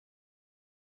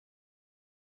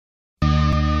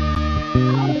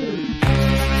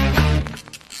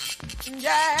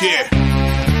Yeah.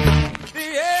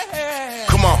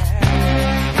 Come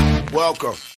on.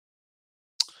 Welcome.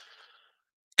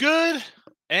 Good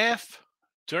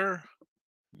afternoon.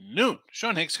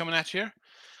 Sean Higgs coming at you here.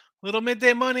 Little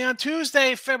midday money on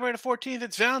Tuesday, February the 14th.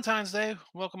 It's Valentine's Day.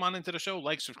 Welcome on into the show.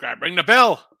 Like, subscribe, ring the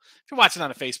bell. If you're watching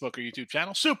on a Facebook or YouTube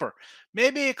channel, super.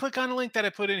 Maybe you click on the link that I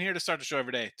put in here to start the show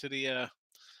every day to the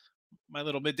my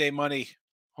little midday money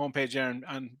homepage there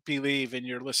on Believe, and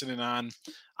you're listening on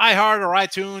iHeart or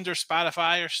iTunes or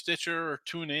Spotify or Stitcher or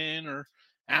TuneIn or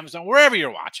Amazon, wherever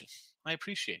you're watching. I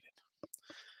appreciate it.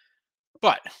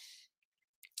 But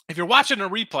if you're watching a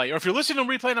replay or if you're listening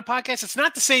to a replay on a podcast, it's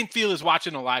not the same feel as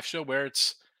watching a live show where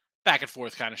it's back and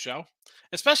forth kind of show,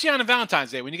 especially on a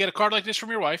Valentine's Day when you get a card like this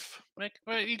from your wife. Like,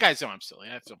 well, you guys know I'm silly.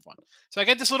 I have some fun. So I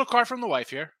get this little card from the wife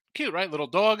here. Cute, right? Little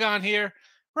dog on here.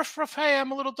 Ruff, ruff, hey,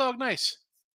 I'm a little dog. Nice.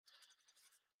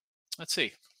 Let's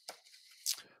see.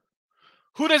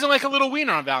 Who doesn't like a little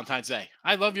wiener on Valentine's Day?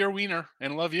 I love your wiener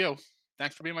and love you.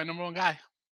 Thanks for being my number one guy.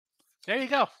 There you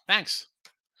go. Thanks.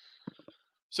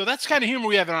 So that's kind of humor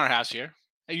we have in our house here.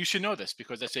 And you should know this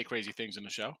because I say crazy things in the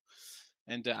show.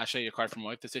 And I'll show you a card from my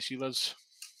wife that says she loves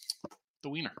the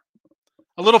wiener.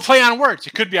 A little play on words.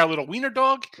 It could be our little wiener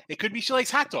dog. It could be she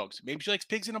likes hot dogs. Maybe she likes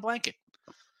pigs in a blanket.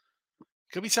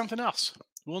 It could be something else.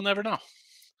 We'll never know.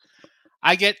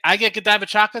 I get Godiva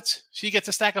chocolates. She gets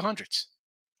a stack of hundreds.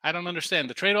 I don't understand.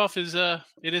 The trade-off is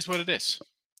it is what it is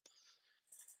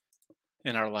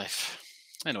in our life.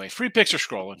 Anyway, free picks are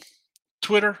scrolling.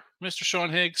 Twitter, Mr. Sean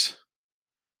Higgs.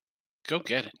 Go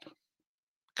get it.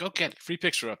 Go get it. Free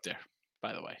picks are up there,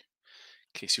 by the way,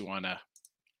 in case you want to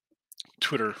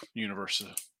Twitter universe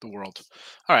of the world.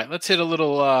 All right, let's hit a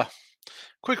little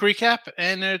quick recap,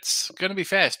 and it's going to be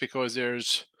fast because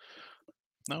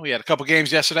we had a couple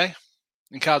games yesterday.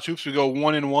 In college hoops, we go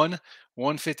 1-1,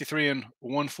 153 and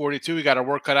 142. We got our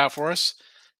work cut out for us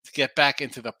to get back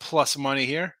into the plus money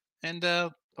here. And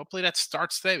hopefully that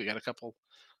starts today. We got a couple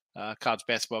college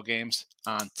basketball games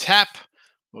on tap.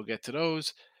 We'll get to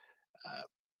those.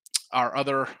 Our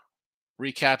other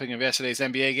recapping of yesterday's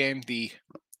NBA game, the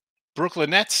Brooklyn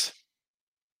Nets.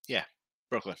 Yeah,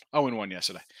 Brooklyn. 0-1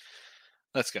 yesterday.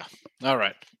 Let's go. All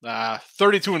right.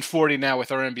 32 and 40 now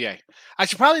with our NBA. I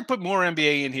should probably put more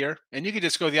NBA in here, and you could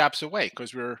just go the opposite way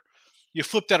because you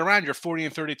flip that around, you're 40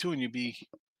 and 32, and you'd be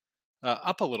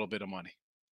up a little bit of money.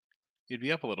 You'd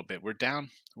be up a little bit. We're down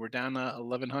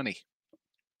 11 honey.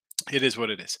 It is what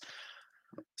it is.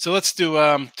 So let's do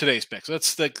today's picks.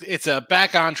 It's a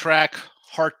back on track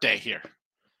heart day here.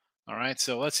 All right.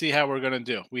 So let's see how we're going to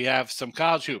do. We have some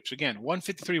college hoops. Again,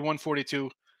 153,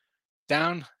 142,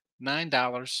 down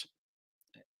 $9.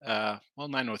 Well,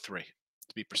 903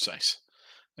 to be precise.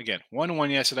 Again,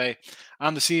 1-1 yesterday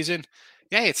on the season.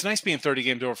 Yeah, it's nice being 30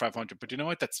 games over 500, but you know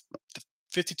what? That's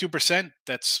 52%.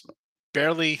 That's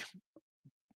barely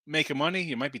making money.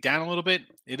 You might be down a little bit.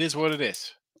 It is what it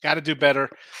is. Got to do better.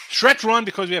 Stretch run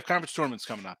because we have conference tournaments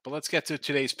coming up. But let's get to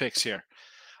today's picks here.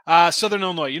 Southern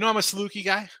Illinois. You know I'm a Saluki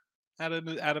guy out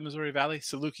of Missouri Valley.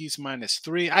 Saluki's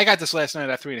 -3. I got this last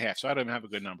night at 3.5, so I don't even have a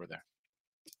good number there.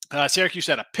 Syracuse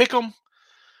had a pick 'em.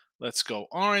 Let's go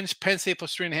orange. Penn State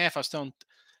plus 3.5. I was telling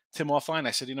Tim offline.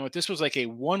 I said, you know what? This was like a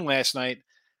 1 last night.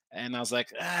 And I was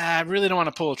like, I really don't want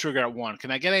to pull the trigger at 1. Can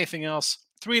I get anything else?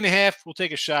 3.5. We'll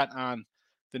take a shot on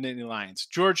the Nittany Lions.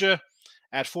 Georgia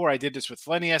at 4. I did this with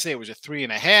Lenny yesterday. It was a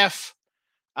 3.5.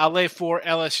 I'll lay 4.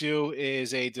 LSU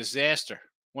is a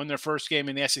disaster. Won their first game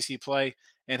in the SEC play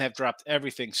and have dropped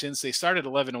everything since. They started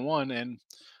 11-1. And,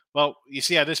 well, you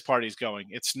see how this party's going.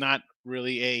 It's not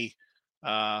really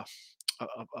a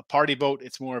party boat.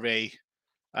 It's more of a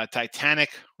Titanic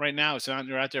right now. It's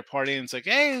you're out there partying. It's like,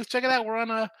 hey, check it out. We're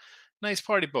on a nice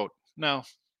party boat. No,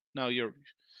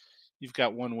 you've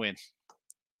got one win.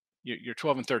 You're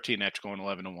 12 and 13 after going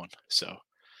 11-1. So,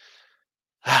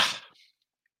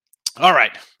 all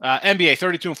right. NBA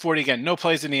 32 and 40 again. No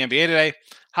plays in the NBA today.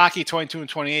 Hockey 22 and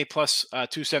 28 plus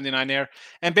 279 there.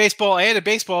 And baseball. I added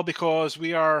baseball because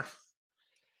we are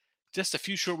just a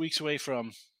few short weeks away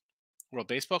from World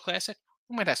Baseball Classic.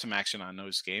 We might have some action on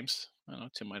those games. I don't know.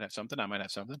 Tim might have something. I might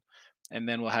have something. And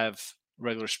then we'll have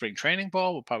regular spring training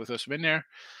ball. We'll probably throw some in there.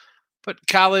 But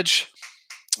college,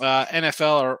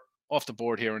 NFL are off the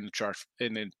board here in the chart.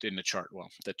 In the chart. Well,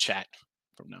 the chat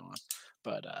from now on.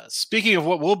 But speaking of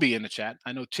what will be in the chat,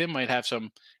 I know Tim might have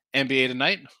some NBA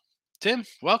tonight. Tim,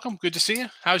 welcome. Good to see you.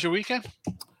 How's your weekend?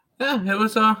 Yeah,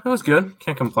 it was good.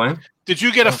 Can't complain. Did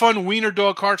you get a fun wiener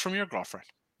dog card from your girlfriend?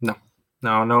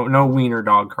 No wiener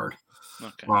dog card.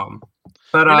 Okay.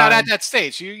 But you're not at that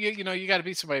stage. You know you got to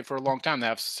be somebody for a long time to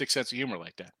have sixth sense of humor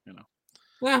like that. You know.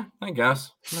 Yeah, I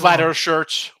guess. Flat Earth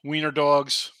shirts, wiener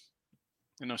dogs.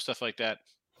 stuff like that.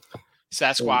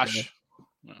 Sasquatch.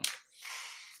 No.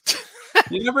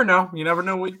 You never know. You never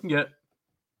know what you can get.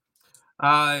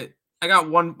 I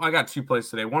got 2 plays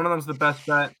today. One of them's the best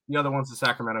bet. The other one's the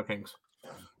Sacramento Kings.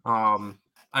 I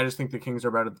just think the Kings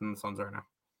are better than the Suns right now.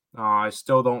 I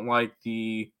still don't like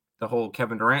the whole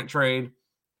Kevin Durant trade.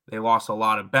 They lost a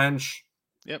lot of bench.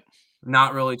 Yep.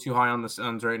 Not really too high on the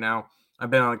Suns right now.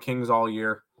 I've been on the Kings all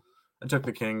year. I took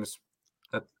the Kings.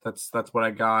 That's what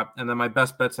I got. And then my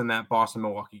best bet's in that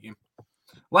Boston-Milwaukee game.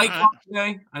 Like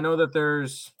today, I know that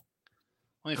there's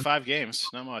only 5 games,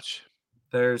 not much.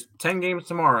 There's 10 games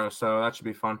tomorrow, so that should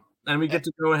be fun. And we get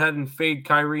to go ahead and fade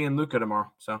Kyrie and Luka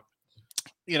tomorrow. So,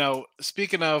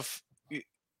 speaking of the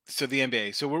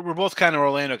NBA, so we're both kind of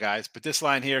Orlando guys, but this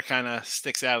line here kind of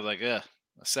sticks out like a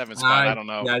 7 spot. I don't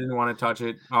know. Yeah, I didn't want to touch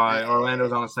it.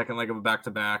 Orlando's on a second leg of a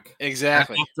back-to-back.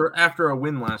 Exactly. After a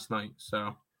win last night.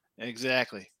 So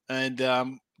exactly. And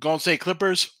Golden State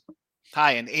Clippers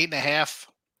high in 8.5.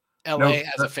 LA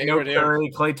as a favorite here.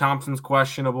 Klay Thompson's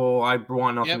questionable. I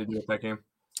want nothing to do with that game.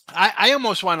 I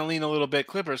almost want to lean a little bit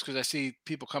Clippers because I see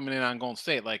people coming in on Golden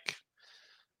State,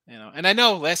 and I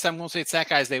know last time Golden State sat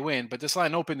guys they win, but this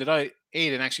line opened at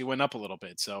 8 and actually went up a little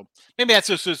bit. So maybe that's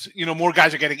just more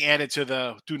guys are getting added to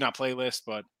the do not play list.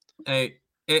 But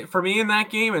for me in that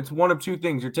game, it's one of 2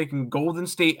 things: you're taking Golden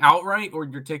State outright, or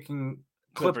you're taking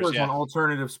Clippers on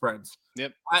alternative spreads.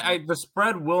 Yep. The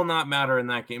spread will not matter in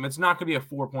that game. It's not going to be a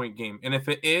 4-point game. And if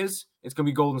it is, it's going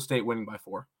to be Golden State winning by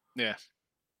 4. Yeah.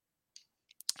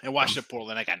 And Washington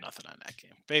Portland, I got nothing on that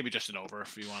game. Maybe just an over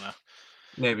if you want to.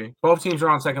 Maybe. Both teams are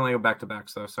on second leg of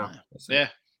back-to-backs, though. So yeah.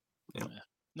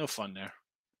 No fun there.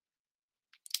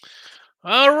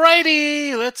 All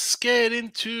righty. Let's get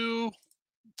into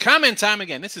comment time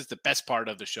again. This is the best part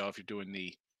of the show if you're doing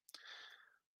the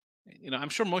I'm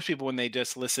sure most people, when they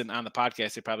just listen on the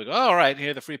podcast, they probably go, all right,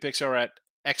 here the free picks are at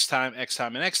X time, and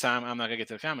X time. I'm not going to get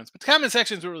to the comments. But the comment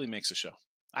section is what really makes the show,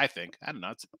 I think. I don't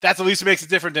know. That's at least makes it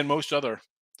different than most other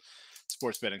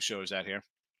sports betting shows out here.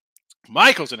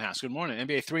 Michael's in the house. Good morning.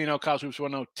 NBA 3-0, College Hoops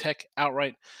 1-0, Tech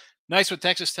outright. Nice with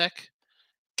Texas Tech.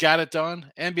 Got it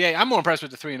done. NBA, I'm more impressed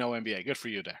with the 3-0 NBA. Good for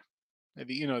you there.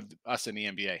 Maybe, us in the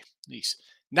NBA. Nice.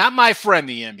 Not my friend,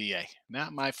 the NBA.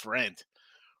 Not my friend.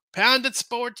 Pounded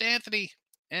Sports, Anthony.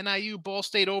 NIU Ball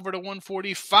State over to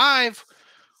 145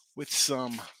 with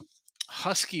some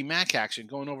Husky Mac action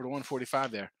going over to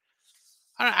 145 there.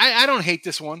 I don't hate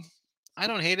this one. I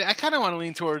don't hate it. I kind of want to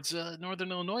lean towards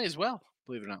Northern Illinois as well,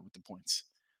 believe it or not, with the points.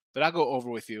 But I'll go over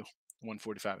with you,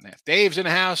 145.5. Dave's in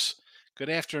the house. Good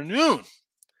afternoon.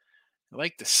 I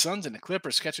like the Suns and the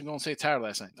Clippers catching Golden State tired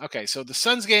last night. Okay, so the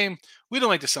Suns game, we don't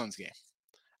like the Suns game.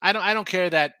 I don't care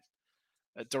that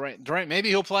Durant, maybe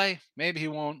he'll play, maybe he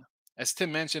won't. As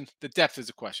Tim mentioned, the depth is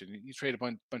a question. You trade a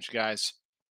bunch of guys.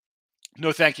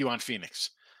 No thank you on Phoenix.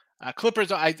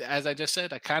 Clippers, as I just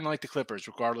said, I kind of like the Clippers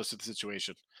regardless of the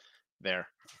situation there.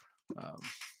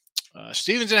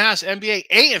 Stevens in the house, NBA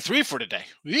 8-3 for today.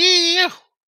 Yeah.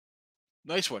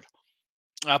 Nice one.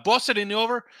 Boston in the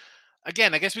over.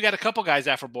 Again, I guess we got a couple guys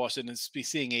out for Boston and be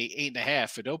seeing a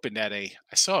 8.5. It opened at I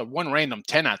saw one random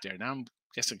 10 out there. Now I'm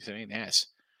guessing it's an 8.5.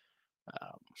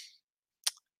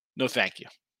 No, thank you.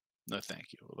 No, thank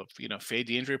you. Fade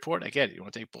the injury report. I get it. You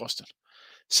want to take Boston.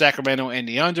 Sacramento and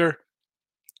the under.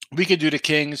 We could do the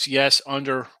Kings. Yes,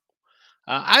 under.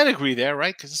 I'd agree there,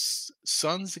 right? Because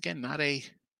Suns, again, not a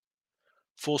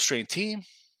full-strength team.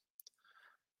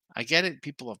 I get it.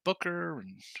 People have Booker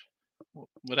and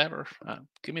whatever.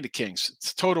 Give me the Kings.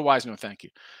 It's total-wise, no thank you.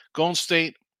 Golden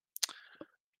State,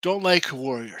 don't like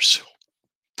Warriors.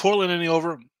 Portland in the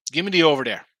over. Give me the over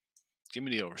there. Give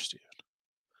me the over, Steven.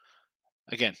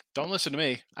 Again, don't listen to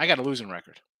me. I got a losing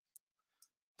record.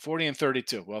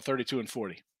 40-32. Well,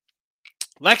 32-40.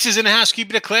 Lex is in the house.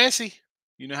 Keep it classy.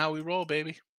 You know how we roll,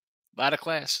 baby. A lot of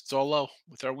class. It's all low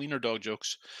with our wiener dog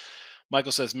jokes.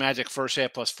 Michael says Magic first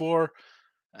half +4.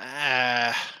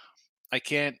 I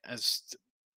can't.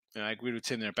 I agree with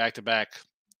Tim there. Back to back.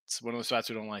 It's one of those spots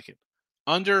we don't like it.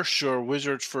 Under, sure.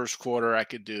 Wizards first quarter I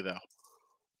could do, though.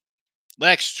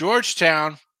 Lex,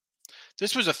 Georgetown.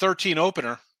 This was a 13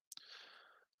 opener.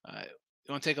 You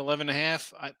want to take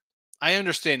 11.5? I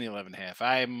understand the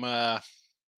 11.5.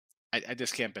 I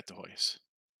just can't bet the Hoyas.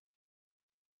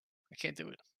 I can't do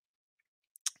it.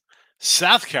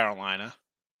 South Carolina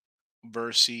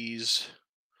versus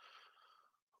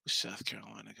who's South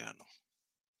Carolina got?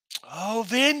 Oh,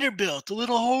 Vanderbilt, the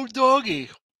little old doggy.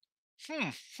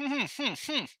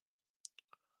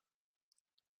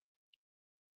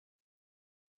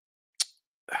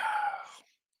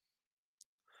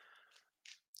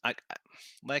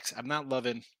 Lex, I'm not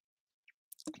loving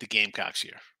the Gamecocks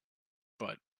here.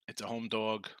 but it's a home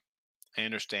dog. I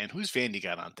understand. Who's Vandy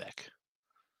got on deck?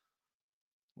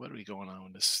 What are we going on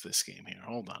with this game here?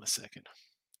 Hold on a second.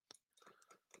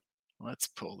 Let's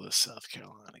pull this South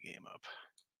Carolina game up.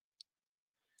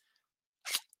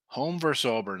 Home versus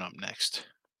Auburn up next.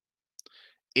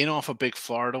 In off a big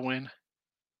Florida win.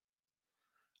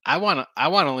 I want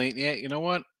to lean. Yeah, you know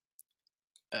what?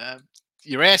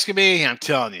 You're asking me. I'm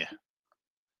telling you.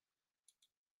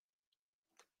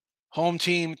 Home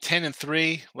team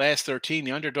 10-3, last 13.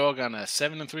 The underdog on a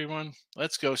 7-3 run.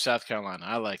 Let's go South Carolina.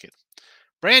 I like it.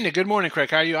 Brandon, good morning, Craig.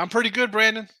 How are you? I'm pretty good,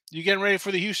 Brandon. You getting ready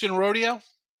for the Houston Rodeo?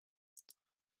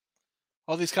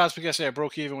 All these college guys say I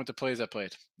broke even with the plays I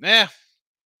played. Yeah,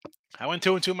 I went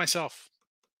 2-2 myself.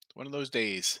 One of those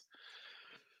days.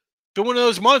 Been one of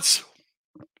those months.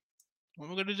 What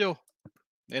am I going to do?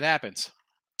 It happens.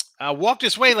 Walk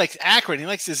this way like Akron. He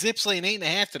likes the Zips lane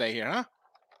 8.5 today here, huh?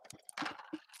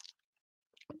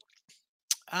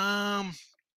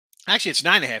 Actually, it's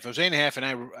 9.5. It was 8.5, and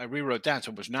I rewrote down,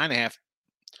 so it was 9.5 a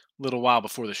little while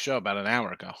before the show, about an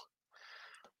hour ago.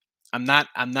 I'm not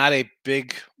a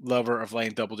big lover of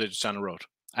laying double digits on the road.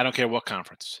 I don't care what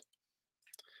conference.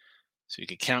 So you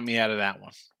can count me out of that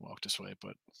one. Walk this way,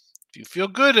 but if you feel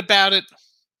good about it,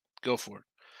 go for it.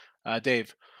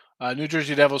 Dave, New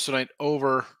Jersey Devils tonight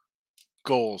over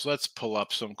goals. Let's pull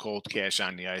up some cold cash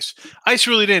on the ice. Ice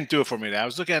really didn't do it for me today. I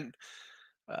was looking at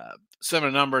some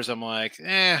of the numbers. I'm like,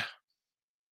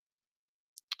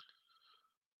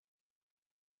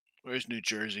 where's New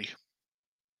Jersey?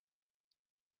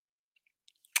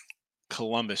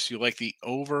 Columbus. You like the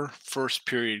over first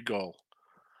period goal?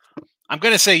 I'm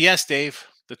going to say yes, Dave.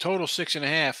 The total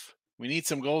 6.5. We need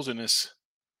some goals in this.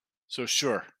 So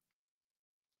sure.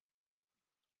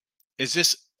 Is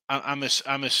this? I'm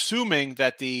assuming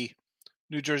that the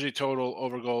New Jersey total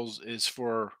over goals is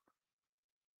for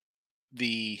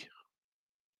the.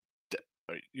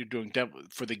 You're doing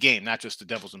for the game, not just the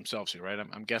Devils themselves here, right?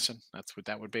 I'm guessing that's what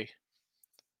that would be.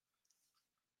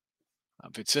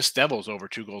 If it's just Devils over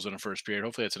 2 goals in the first period,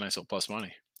 hopefully that's a nice little plus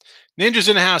money. Ninjas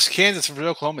in the house. Kansas for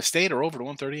Oklahoma State or over to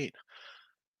 138.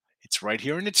 It's right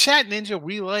here in the chat, Ninja.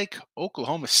 We like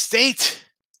Oklahoma State.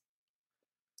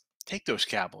 Take those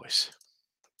Cowboys.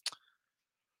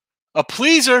 A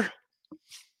pleaser.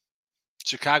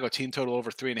 Chicago team total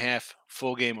over 3.5.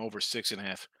 Full game over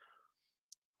 6.5.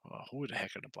 Well, who the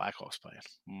heck are the Blackhawks playing?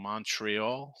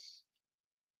 Montreal.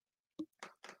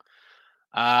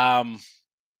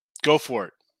 Go for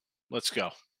it. Let's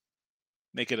go.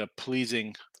 Make it a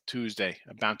pleasing Tuesday,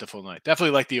 a bountiful night.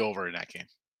 Definitely like the over in that game.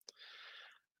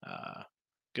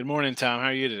 Good morning, Tom. How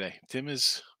are you today? Tim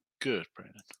is good,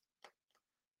 Brandon.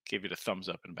 Gave you the thumbs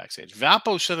up in the backstage.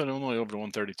 Valpo, Southern Illinois over to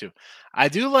 132. I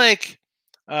do like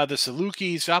the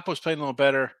Salukis. Valpo's playing a little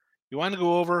better. You want to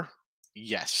go over?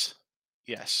 Yes.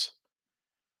 Yes.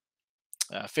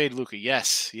 Fade Luca.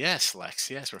 Yes. Yes, Lex.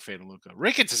 Yes, we're fading Luca.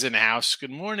 Ricketts is in the house. Good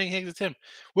morning. Hey, to Tim.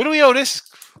 What do we owe this?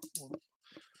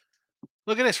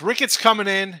 Look at this. Ricketts coming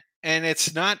in, and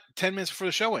it's not 10 minutes before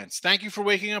the show ends. Thank you for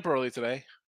waking up early today,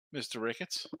 Mr.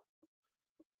 Ricketts.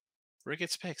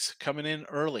 Ricketts picks coming in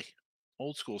early.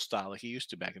 Old school style like he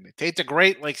used to back in the day. Tate the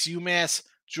Great likes UMass,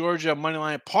 Georgia,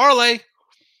 moneyline parlay.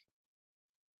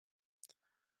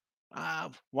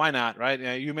 Why not, right?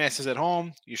 UMass is at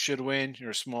home. You should win.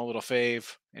 You're a small little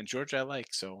fave. And Georgia I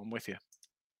like, so I'm with you.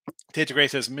 Tate the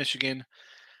Great says Michigan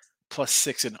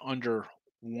 +6 and under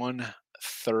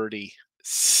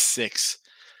 136.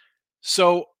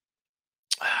 So,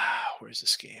 where's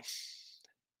this game?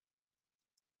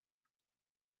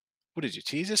 What did you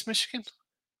tease this, Michigan?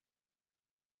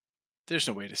 There's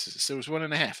no way this is. It was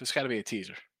 1.5. It's got to be a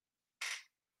teaser.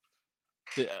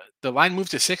 The line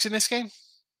moved to 6 in this game?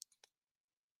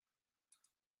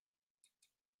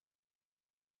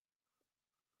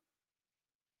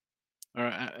 Or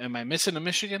am I missing a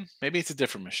Michigan? Maybe it's a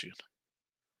different Michigan.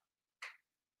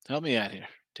 Help me out here,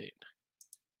 Tate.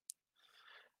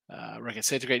 Ricketts,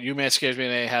 Tate the Great. UMass scares me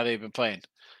today how they've been playing.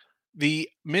 The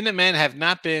Minutemen have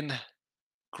not been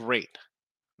great,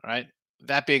 right?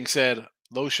 That being said,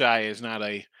 Loshai is not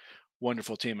a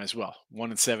wonderful team as well.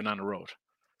 1-7 on the road.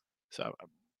 So I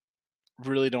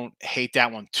really don't hate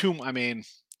that one too much. I mean,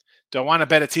 do I want to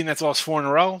bet a team that's lost 4 in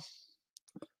a row?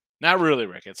 Not really,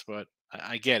 Ricketts, but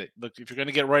I get it. Look, if you're going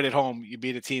to get right at home, you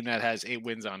beat a team that has 8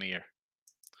 wins on the year.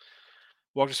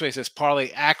 Walker Space says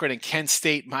parlay Akron and Kent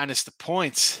State minus the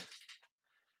points.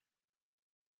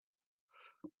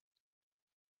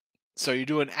 So you're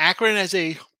doing Akron as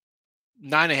a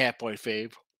 9.5 point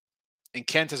fave and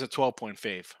Kent as a 12-point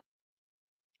fave.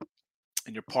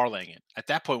 And you're parlaying it. At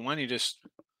that point, why don't you just,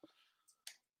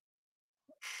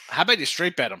 how about you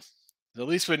straight bet them? At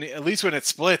least when it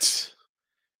splits,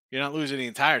 you're not losing the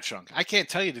entire chunk. I can't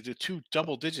tell you to do 2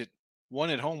 double-digit, one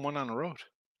at home, one on the road.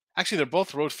 Actually, they're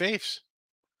both road faves.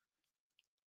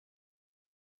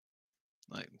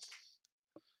 Like,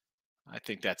 I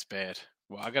think that's bad.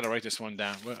 Well, I got to write this one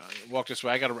down. Walk this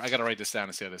way. I got to write this down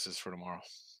and see how this is for tomorrow.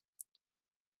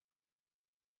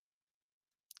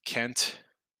 Kent,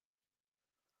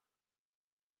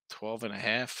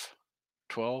 12.5,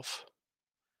 12.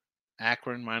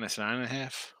 Akron minus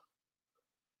 9.5.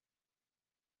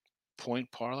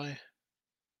 Point parlay.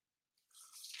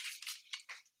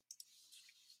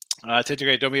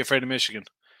 Great. Don't be afraid of Michigan.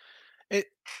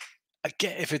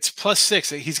 Again, if it's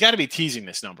 +6, he's got to be teasing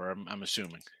this number. I'm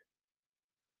assuming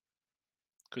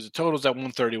because the total's at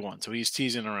 131, so he's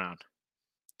teasing around.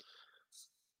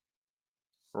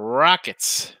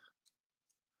 Rockets.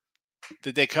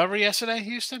 Did they cover yesterday,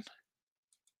 Houston?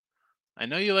 I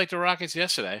know you liked the Rockets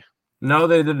yesterday. No,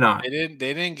 they did not. They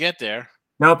didn't get there.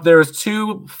 Nope, there was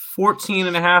 2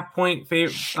 14.5 point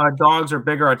dogs or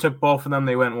bigger. I took both of them.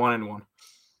 They went 1-1.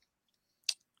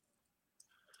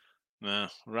 No,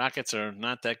 Rockets are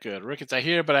not that good. Ricketts, I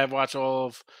hear, but I've watched all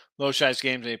of Loshai's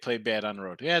games. They play bad on the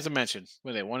road. Yeah, as I mentioned,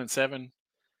 were they 1-7?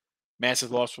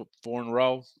 Massive loss 4 in a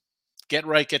row. Get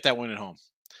right, get that win at home.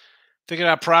 Thinking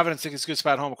about Providence, think it's a good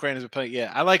spot home. Creighton has been playing.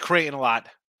 Yeah, I like Creighton a lot,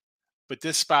 but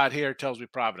this spot here tells me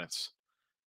Providence.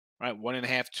 Right,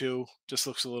 1.5, 2 just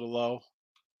looks a little low.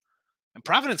 And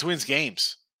Providence wins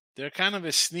games. They're kind of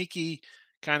a sneaky,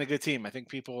 kind of good team. I think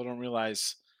people don't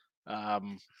realize that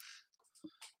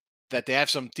they have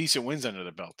some decent wins under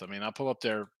their belt. I mean, I'll pull up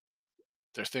their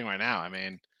thing right now. I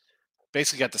mean,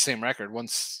 basically got the same record.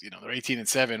 Once they're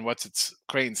 18-7.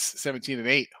 Creighton's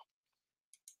 17-8.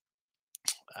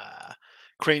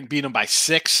 Creighton beat them by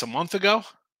 6 a month ago.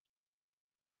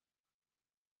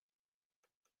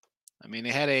 I mean,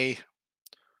 they had a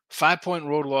 5-point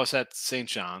road loss at St.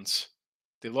 John's.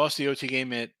 They lost the OT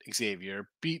game at Xavier,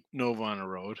 beat Nova on the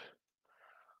road,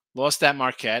 lost at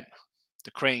Marquette,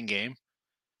 the Creighton game.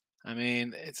 I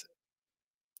mean,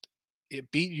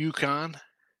 it beat UConn.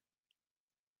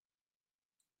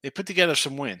 They put together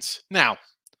some wins. Now,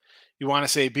 you want to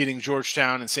say beating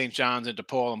Georgetown and St. John's and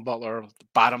DePaul and Butler,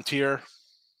 bottom tier,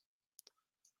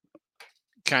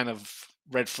 kind of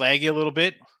red flag you a little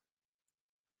bit.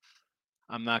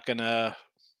 I'm not going to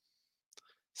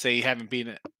say you haven't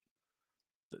beaten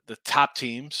the top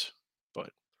teams, but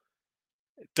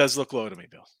it does look low to me,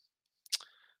 Bill.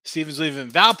 Stevens leaving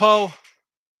Valpo.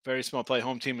 Very small play.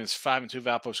 Home team is 5-2.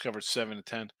 Valpo's covered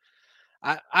 7-10.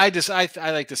 I like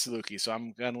the Salukis, so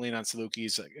I'm going to lean on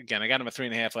Salukis. Again, I got him at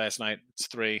 3.5 last night. It's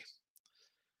 3.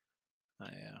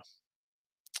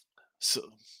 So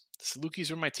Salukis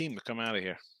are my team to come out of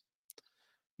here.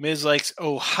 Miz likes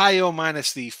Ohio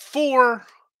minus the 4.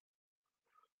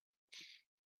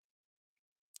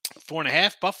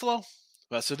 4.5 Buffalo.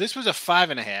 Well, so this was a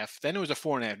 5.5. Then it was a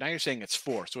 4.5. Now you're saying it's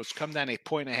 4. So it's come down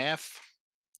 1.5.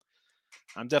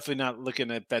 I'm definitely not looking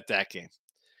to bet that game.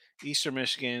 Eastern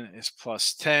Michigan is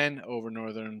 +10 over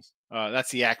Northern.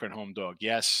 That's the Akron home dog.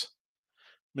 Yes.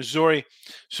 Missouri.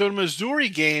 So the Missouri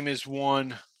game is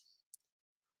one.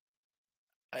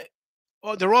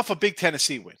 They're off a big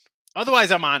Tennessee win.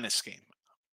 Otherwise, I'm on this game.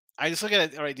 I just look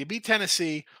at it. All right, they beat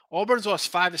Tennessee. Auburn's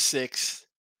lost 5-6.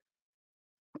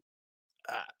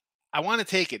 I want to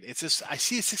take it. It's just I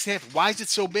see a 6.5. Why is it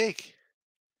so big?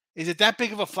 Is it that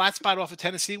big of a flat spot off a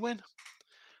Tennessee win?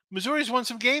 Missouri's won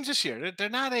some games this year. They're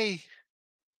not a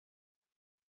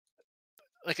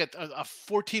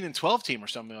 14-12 team or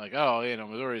something like.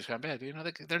 Missouri's kind of bad.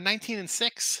 They're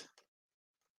 19-6.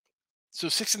 So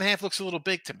 6.5 looks a little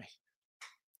big to me.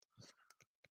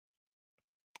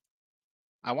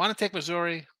 I want to take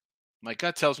Missouri. My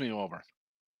gut tells me over.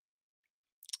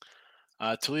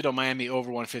 Toledo, Miami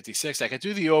over 156. I could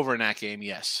do the over in that game,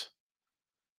 yes.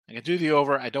 I could do the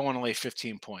over. I don't want to lay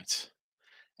 15 points.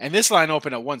 And this line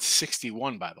opened at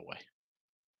 161, by the way.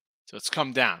 So it's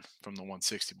come down from the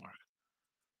 160 mark.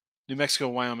 New Mexico,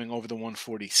 Wyoming over the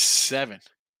 147.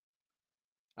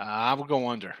 I will go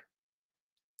under.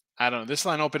 I don't know. This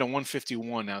line opened at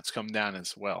 151. Now it's come down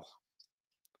as well.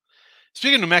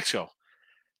 Speaking of New Mexico,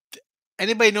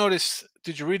 anybody notice,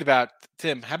 did you read about,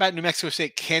 Tim, how about New Mexico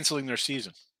State canceling their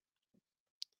season?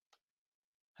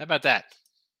 How about that?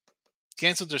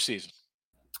 Canceled their season.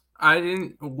 I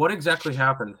didn't. What exactly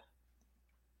happened?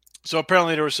 So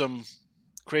apparently there was some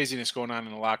craziness going on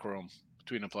in the locker room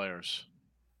between the players.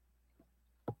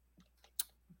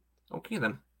 Okay,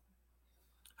 then.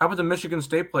 How about the Michigan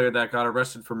State player that got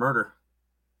arrested for murder?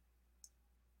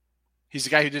 He's the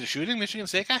guy who did the shooting, Michigan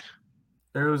State guy?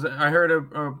 I heard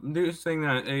a news thing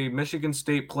that a Michigan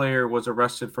State player was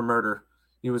arrested for murder.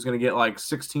 He was going to get like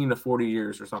 16 to 40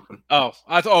 years or something.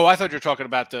 I thought you were talking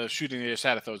about the shooting they just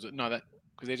had at those. No, that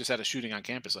because they just had a shooting on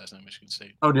campus last night, Michigan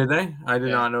State. Oh, did they? I did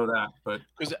Yeah. not know that. But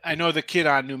Because I know the kid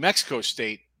on New Mexico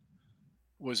State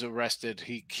was arrested.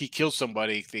 He killed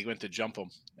somebody. They went to jump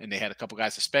him, and they had a couple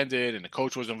guys suspended, and the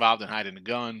coach was involved in hiding a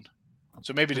gun.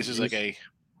 So maybe this is like a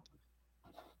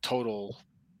total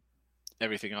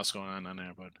everything else going on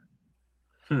there. But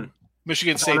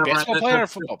Michigan State basketball player or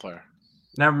football player?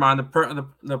 Never mind.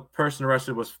 The person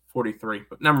arrested was 43,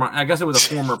 but never mind. I guess it was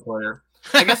a former player.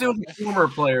 I guess it was a former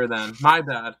player then. My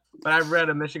bad. But I read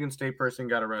a Michigan State person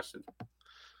got arrested.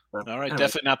 But, all right, anyway.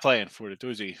 Definitely not playing for it.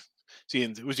 Was he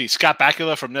Scott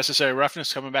Bakula from Necessary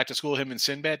Roughness coming back to school? Him and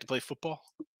Sinbad to play football.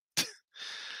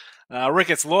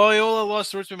 Ricketts Loyola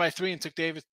lost to Richmond by 3 and took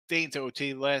Dayton to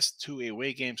OT. Last 2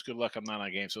 away games. Good luck. I'm not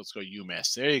on game, so let's go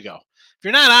UMass. There you go. If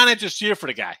you're not on it, just cheer for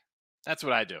the guy. That's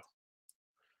what I do.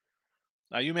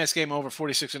 UMass game over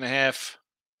 46.5.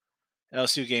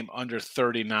 LSU game under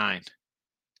 39.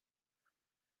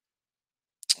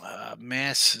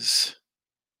 Masses.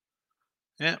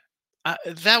 Yeah.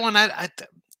 That one,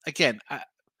 if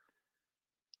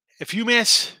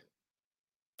UMass,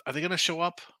 are they going to show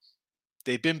up?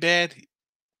 They've been bad.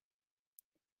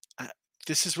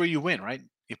 This is where you win, right?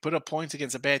 You put up points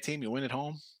against a bad team, you win at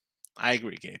home. I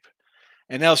agree, Gabe.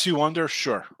 And LSU under,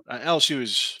 sure. LSU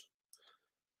is,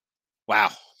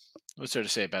 wow. What's there to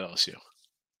say about LSU?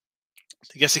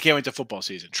 I guess they can't wait to football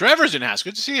season. Trevor's in house.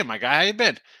 Good to see him, my guy. How you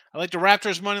been? I like the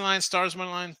Raptors money line, Stars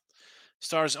money line,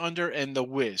 Stars under, and the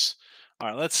Wiz. All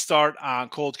right, let's start on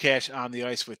Cold Cash on the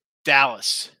ice with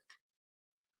Dallas.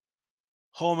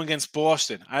 Home against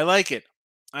Boston. I like it.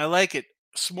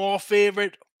 Small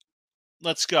favorite.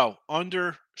 Let's go.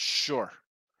 Under, sure.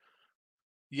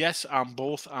 Yes, I'm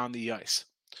both on the ice.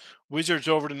 Wizards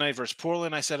over tonight versus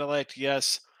Portland. I said I liked.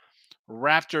 Yes.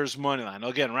 Raptors money line.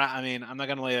 Again, I'm not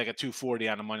going to lay like a 240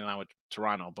 on the money line with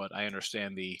Toronto, but I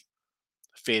understand the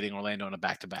fading Orlando in a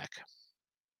back-to-back.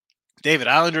 David,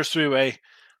 Islanders 3-way.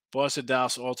 Boston,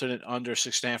 Dallas alternate under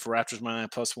 6.5 for Raptors money line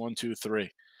plus 1, 2,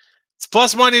 3. It's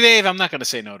plus money, Dave. I'm not going to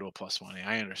say no to a plus money.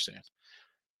 I understand.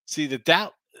 See, the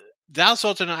Dallas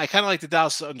alternate, I kind of like the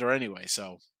Dallas under anyway.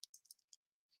 So,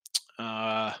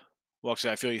 I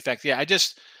feel you. Fact, yeah.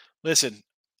 Listen.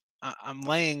 I'm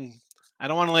laying. I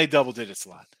don't want to lay double digits a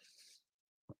lot.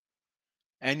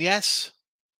 And yes,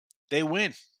 they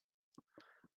win.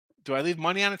 Do I leave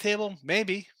money on the table?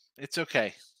 Maybe. It's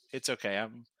okay.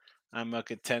 I'm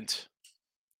content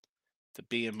to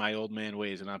be in my old man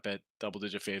ways and not bet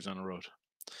double-digit faves on the road.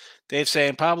 Dave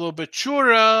saying Pablo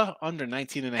Bachura under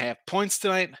 19.5 points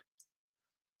tonight.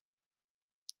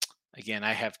 Again,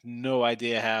 I have no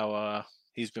idea how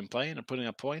he's been playing and putting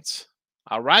up points.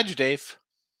 I'll ride you, Dave.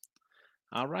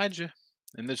 I'll ride you.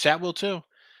 And the chat will too.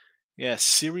 Yeah,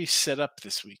 series set up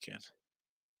this weekend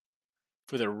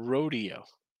for the rodeo.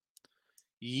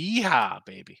 Yeehaw,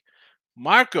 baby.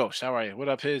 Marcos, how are you? What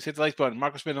up, hit the like button.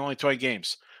 Marcos been in only 20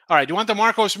 games. All right, do you want the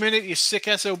Marcos minute, you sick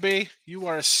SOB? You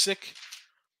are a sick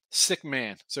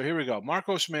man. So here we go.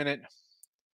 Marcos minute.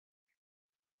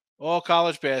 All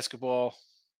college basketball.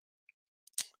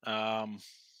 Let's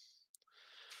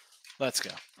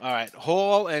go. All right,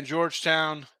 Hall and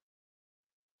Georgetown.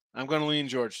 I'm going to lean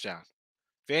Georgetown.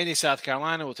 Vandy, South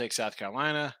Carolina, will take South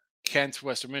Carolina. Kent,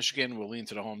 Western Michigan, will lean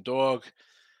to the home dog.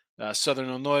 Southern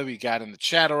Illinois, we got in the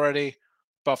chat already.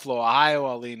 Buffalo, Ohio,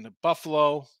 I'll lean to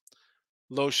Buffalo.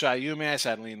 Low-Shy, UMass,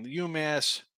 I'd lean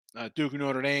UMass. Duke,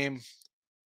 Notre Dame.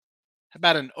 How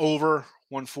about an over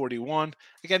 141?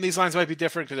 Again, these lines might be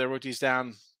different because I wrote these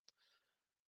down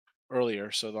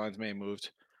earlier, so the lines may have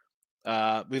moved.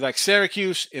 We like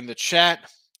Syracuse in the chat.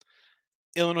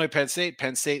 Illinois, Penn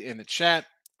State in the chat.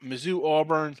 Mizzou,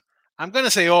 Auburn. I'm going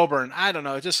to say Auburn. I don't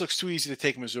know. It just looks too easy to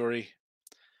take Missouri.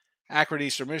 Akron,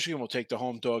 Eastern Michigan. We'll take the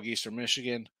home dog, Eastern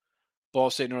Michigan. Ball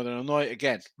State, Northern Illinois.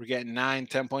 Again, we're getting 9,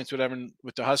 10 points, whatever,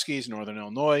 with the Huskies, Northern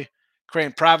Illinois.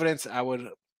 Creighton, Providence.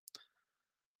 The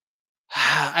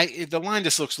line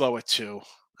just looks low at 2.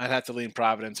 I'd have to lean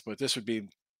Providence, but this would be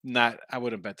not, I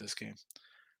wouldn't bet this game.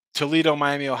 Toledo,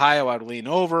 Miami, Ohio. I'd lean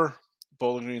over.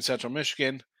 Bowling Green, Central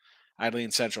Michigan. I'd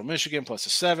lean Central Michigan plus a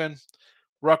 7.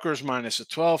 Rutgers minus a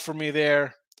 12 for me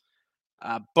there.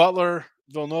 Butler,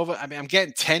 Villanova. I'm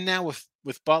getting 10 now with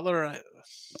Butler.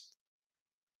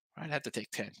 I'd have to take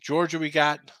 10. Georgia, we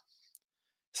got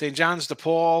St. John's,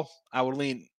 DePaul. I'd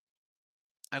lean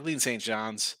St.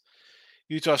 John's.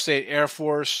 Utah State, Air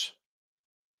Force.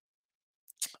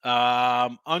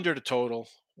 Under the total,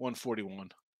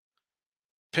 141.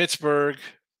 Pittsburgh.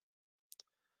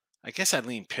 I guess I'd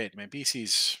lean Pitt. Man,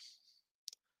 BC's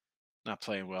not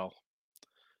playing well.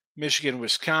 Michigan,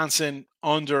 Wisconsin,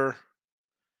 under.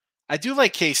 I do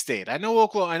like K-State. I know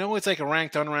Oklahoma. I know it's like a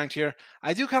ranked, unranked here.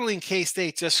 I do kind of lean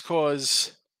K-State just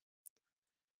because.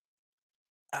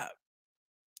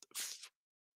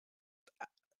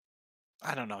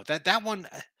 I don't know that one,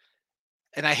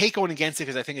 and I hate going against it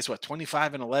because I think it's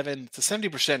 25-11. It's a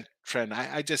 70% trend.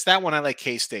 I just that one I like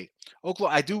K-State.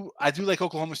 Oklahoma. I do like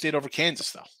Oklahoma State over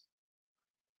Kansas though.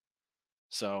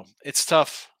 So it's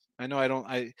tough. I know I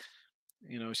don't.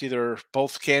 It's either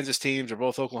both Kansas teams or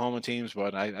both Oklahoma teams,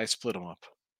 but I split them up.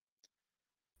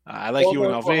 I like Both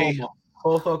UNLV. Oklahoma.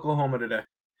 Both Oklahoma today.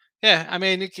 Yeah, I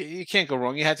mean you can't go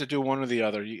wrong. You have to do one or the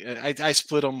other. I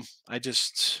split them. I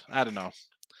don't know.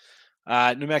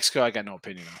 New Mexico, I got no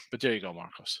opinion on. But there you go,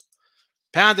 Marcos.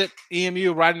 Pound it.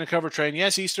 EMU riding the cover train.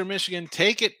 Yes, Eastern Michigan,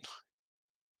 take it.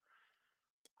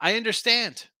 I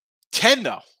understand. 10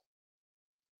 though.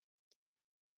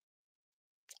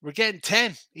 We're getting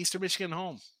 10. Eastern Michigan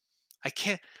home. I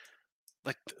can't.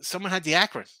 Like someone had the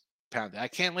Akron pound it. I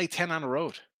can't lay 10 on the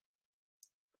road.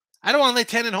 I don't want to lay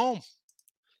 10 at home.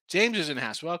 James is in the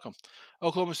house. Welcome.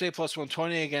 Oklahoma State plus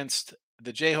 120 against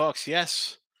the Jayhawks.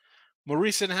 Yes.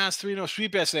 Maurice in the house. 3-0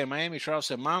 sweep yesterday. Miami. Charles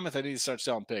said, Monmouth, I need to start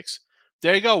selling picks.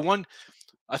 There you go.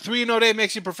 A 3-0 day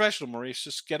makes you professional, Maurice.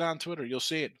 Just get on Twitter. You'll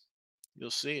see it.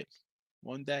 You'll see it.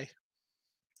 One day.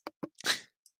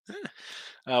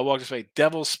 Walk this way.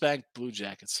 Devils spank Blue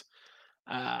Jackets.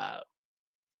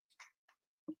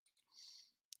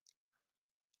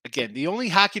 Again, the only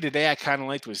hockey today I kind of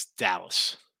liked was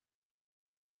Dallas.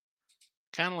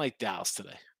 Kind of like Dallas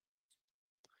today.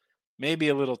 Maybe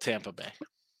a little Tampa Bay.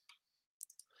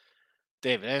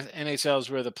 David, NHL is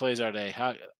where the plays are today.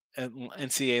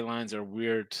 NCAA lines are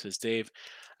weird, says Dave.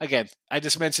 Again, I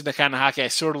just mentioned the kind of hockey I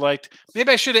sort of liked.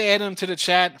 Maybe I should have added them to the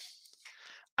chat.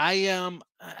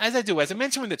 As I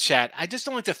mentioned in the chat, I just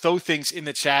don't like to throw things in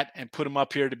the chat and put them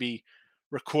up here to be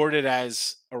recorded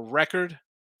as a record.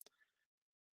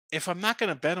 If I'm not going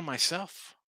to bet on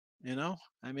myself,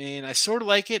 I mean, I sort of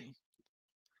like it.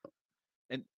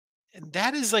 And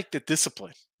that is like the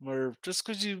discipline where just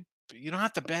because you don't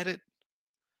have to bet it.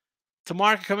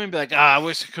 Tomorrow I could come in and be like, I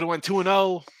wish I could have went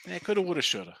 2-0. I could have, would have,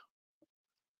 should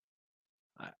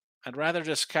have. I'd rather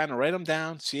just kind of write them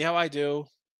down, see how I do.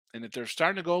 And if they're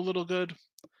starting to go a little good,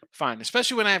 fine.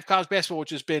 Especially when I have college basketball,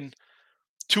 which has been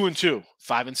 2-2,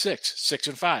 5-6,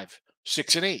 6-5,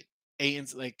 6-8,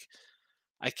 8 like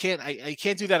I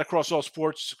can't do that across all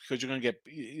sports because you're gonna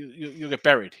you'll get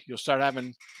buried. You'll start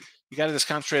having you got to just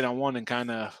concentrate on one and kind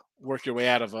of work your way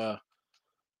out of a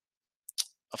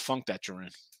funk that you're in.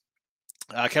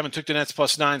 Kevin took the Nets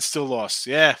 +9, still lost.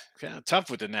 Yeah, kind of tough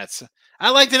with the Nets. I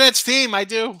like the Nets team. I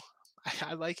do.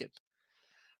 I like it.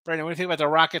 Brandon, what do you think about the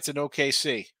Rockets and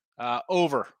OKC?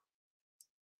 Over.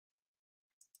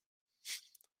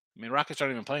 I mean, Rockets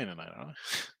aren't even playing tonight. Huh?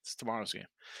 It's tomorrow's game.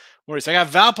 Maurice, I got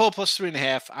Valpo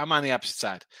 +3.5. I'm on the opposite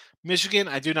side. Michigan,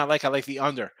 I do not like. I like the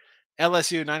under.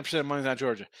 LSU, 9% of money's on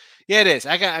Georgia. Yeah, it is.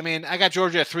 I got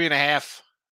Georgia at 3.5.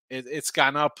 It's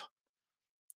gone up.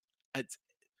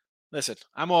 Listen,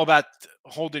 I'm all about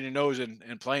holding your nose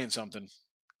and playing something.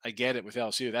 I get it with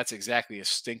LSU. That's exactly a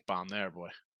stink bomb there, boy.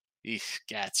 Eesh,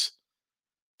 Gats.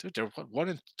 Dude, they're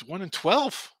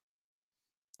 1-12.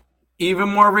 Even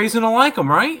more reason to like them,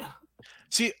 right?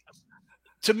 See,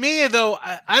 to me though,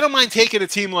 I don't mind taking a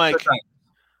team like,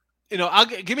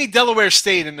 give me Delaware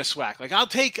State in the SWAC. Like I'll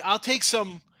take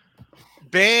some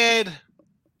bad.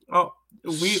 Oh.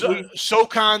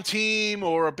 SoCon team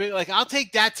or a big I'll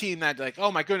take that team that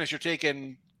oh my goodness, you're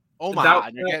taking Omaha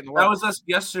and you're getting that was us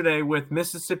yesterday with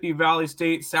Mississippi Valley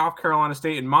State, South Carolina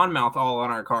State, and Monmouth all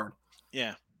on our card.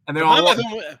 Yeah, and they're all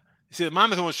the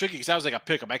Monmouth one was tricky because I was like a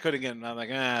pick 'em. I couldn't get. I'm like,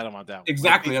 I don't want that one.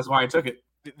 Exactly, that's why I took it.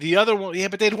 The other one, yeah,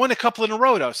 but they'd won a couple in a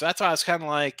row though, so that's why I was kind of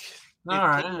like, all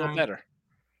right, a little better.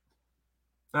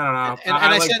 I don't know.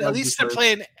 And I said at least they're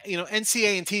playing,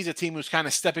 NCAA is a team who's kind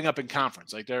of stepping up in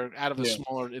conference. Like they're out of a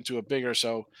smaller into a bigger,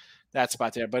 so that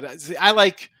spot there. But I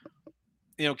like,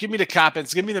 give me the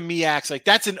Coppins, give me the MEACs. Like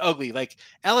that's an ugly. Like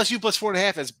LSU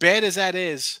 +4.5, as bad as that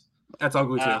is. That's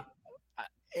ugly too.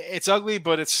 It's ugly,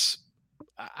 but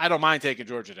I don't mind taking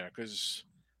Georgia there because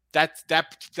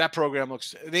that program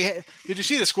looks. Did you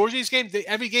see the scores of these games?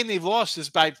 Every game they've lost is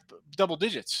by double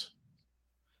digits.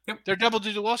 Yep. They're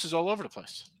double-digit losses all over the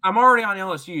place. I'm already on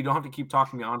LSU. You don't have to keep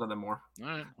talking me onto them more. All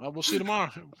right. Well, we'll see tomorrow.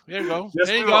 There you go. Yes,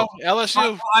 there you go.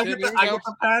 LSU. I get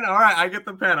the pen. All right. I get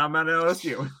the pen. I'm on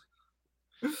LSU.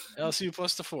 LSU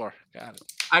 +4. Got it.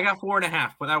 I got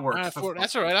 4.5, but that works. All right,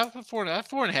 that's all right. I'll put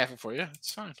 4.5 for you.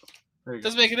 It's fine. It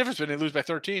doesn't make a difference when they lose by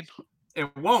 13. It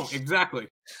won't, exactly.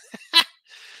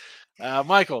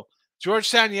 Michael,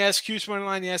 Georgetown, yes. Cuse money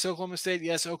line, yes. Oklahoma State,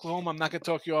 yes. Oklahoma, I'm not going to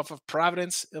talk you off of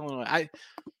Providence, Illinois. At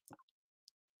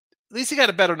least he got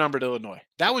a better number to Illinois.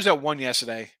 That was at 1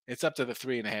 yesterday. It's up to the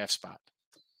 3.5 spot.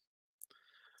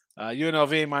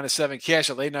 UNLV -7 cash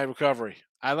at late night recovery.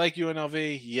 I like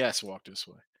UNLV. Yes, walk this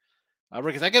way.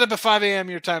 Rick, I get up at 5 a.m.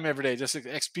 your time every day. Just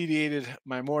expedited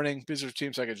my morning visitor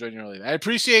team so I can join you early. I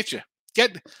appreciate you.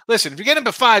 Listen, if you get up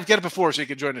at 5, get up at 4 so you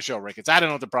can join the show, Ricketts. I don't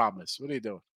know what the problem is. What are you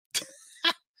doing?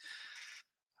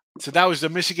 So that was the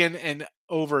Michigan and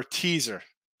over teaser.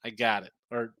 I got it.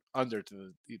 Or under,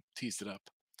 you teased it up.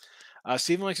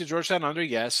 Stephen likes the Georgetown under,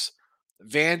 yes.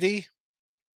 Vandy,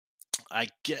 I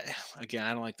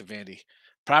don't like the Vandy.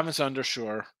 Province under,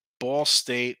 sure. Ball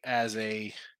State as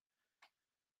a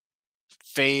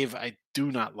fave, I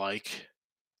do not like.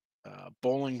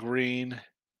 Bowling Green,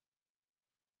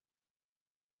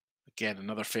 again,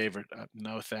 another favorite.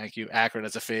 No, thank you. Akron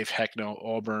as a fave, heck no.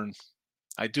 Auburn,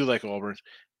 I do like Auburn.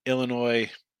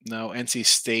 Illinois, no. NC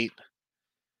State,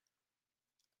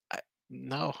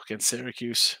 no. Against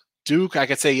Syracuse. Duke, I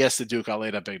could say yes to Duke. I'll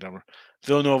lay that big number.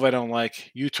 Villanova, I don't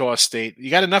like. Utah State. You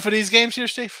got enough of these games here,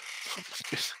 Steve?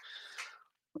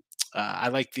 I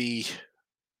like the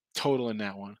total in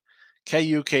that one.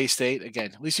 KU, K-State.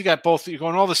 Again, at least you got both. You're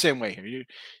going all the same way here.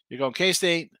 You're going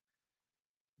K-State,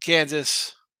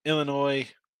 Kansas, Illinois,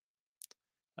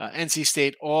 NC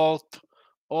State. All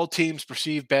teams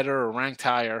perceived better or ranked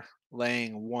higher,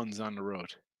 laying ones on the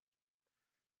road.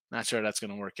 Not sure that's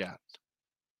going to work out.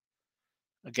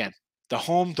 Again, the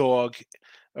home dog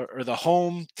or the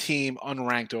home team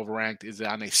unranked over ranked is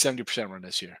on a 70% run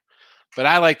this year. But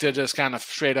I like to just kind of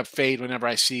straight up fade whenever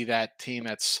I see that team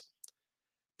that's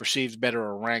perceived better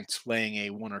or ranked laying a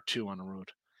 1 or 2 on the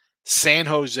road. San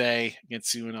Jose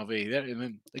against UNLV. And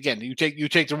then again, you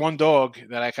take the one dog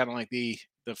that I kind of like the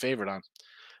favorite on.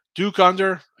 Duke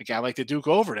under. Again, I like the Duke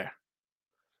over there.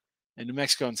 And New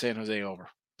Mexico and San Jose over.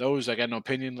 Those, I got no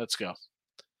opinion. Let's go.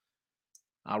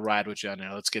 I'll ride with you on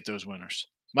there. Let's get those winners.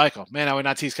 Michael, man, I would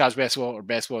not tease college basketball or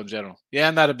basketball in general. Yeah,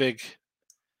 I'm not a big.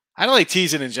 I don't like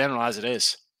teasing in general as it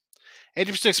is.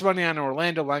 86 money on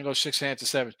Orlando. Line goes 6.5 to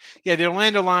 7. Yeah, the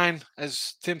Orlando line,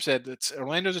 as Tim said,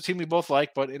 Orlando's a team we both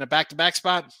like, but in a back-to-back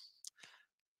spot,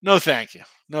 no thank you.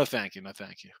 No thank you. No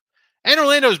thank you. And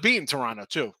Orlando's beaten Toronto,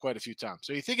 too, quite a few times.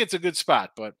 So you think it's a good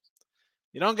spot, but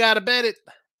you don't got to bet it.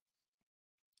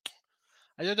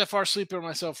 I did that far sleeping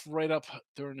myself right up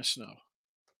during the snow.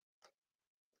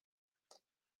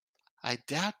 I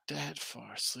doubt that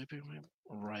far sleeping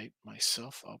right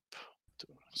myself up.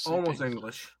 Almost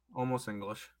English.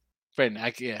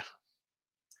 Brandon, yeah.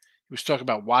 He was talking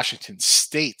about Washington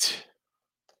State.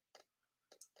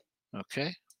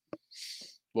 Okay.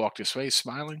 Walk this way,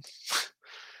 smiling.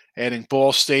 Adding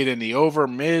Ball State in the over.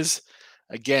 Miz.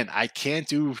 Again, I can't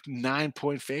do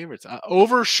 9-point favorites.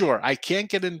 Over, sure. I can't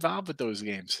get involved with those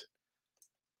games.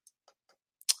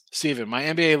 Steven, my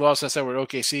NBA loss last night were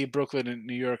OKC. Brooklyn and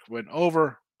New York went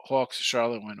over. Hawks,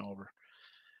 Charlotte went over.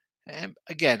 And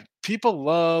again, people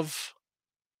love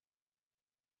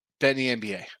betting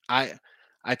the NBA.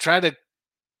 I try to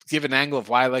give an angle of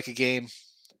why I like a game.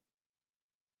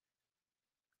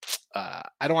 I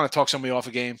don't want to talk somebody off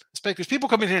a game, especially because people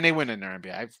come in here and they win in their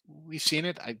NBA. We've seen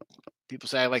it. People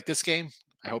say I like this game.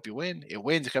 I hope you win. It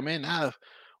wins. Come in.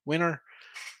 Winner.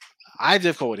 I have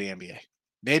difficulty with the NBA.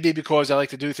 Maybe because I like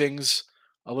to do things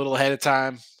a little ahead of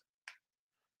time.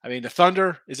 I mean, the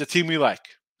Thunder is a team we like.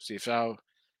 See how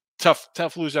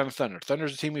tough lose on the Thunder.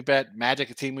 Thunder's a team we bet. Magic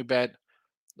a team we bet.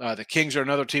 The Kings are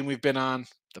another team we've been on.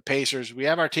 The Pacers. We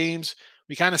have our teams.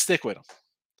 We kind of stick with them.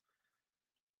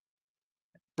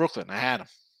 Brooklyn, I had them.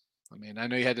 I mean, I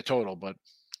know you had the total, but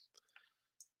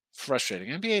frustrating.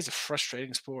 NBA is a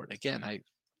frustrating sport. Again, I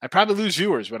probably lose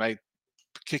viewers when I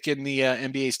kick in the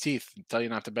NBA's teeth and tell you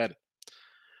not to bet it.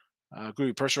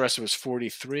 Groovy person arrested was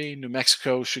 43. New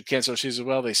Mexico should cancel their season as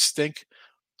well. They stink.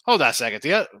 Hold on a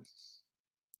second.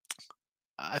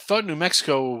 I thought New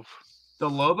Mexico. The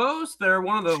Lobos? They're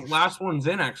one of the last ones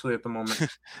in, actually, at the moment.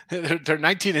 They're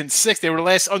 19-6. They were the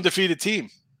last undefeated team.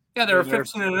 Yeah, they were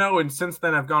 15-0, and since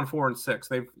then have gone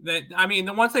 4-6. I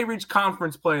mean, once they reached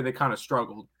conference play, they kind of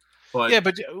struggled. But yeah,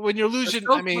 but when you're losing,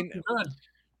 I mean,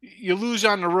 you lose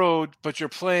on the road, but you're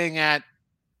playing at,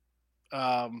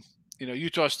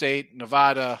 Utah State,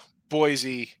 Nevada,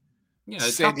 Boise,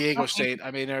 San Diego State.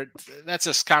 I mean, that's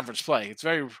a conference play. It's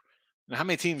very. How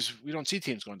many teams? We don't see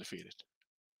teams going undefeated.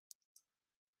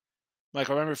 Mike,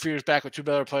 I remember a few years back when 2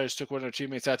 Baylor players took one of their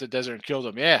teammates out to the desert and killed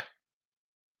them. Yeah,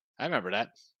 I remember that.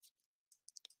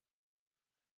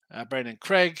 Brandon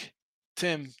Craig,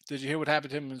 Tim, did you hear what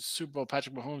happened to him in the Super Bowl?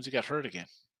 Patrick Mahomes, he got hurt again.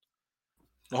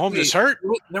 Mahomes Wait, is hurt?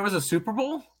 There was a Super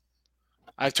Bowl?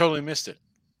 I totally missed it.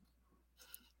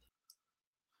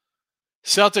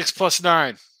 Celtics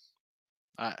 +9.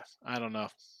 I don't know.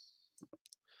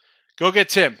 Go get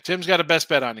Tim. Tim's got a best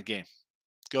bet on the game.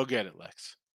 Go get it,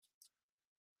 Lex.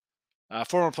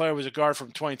 Former player was a guard from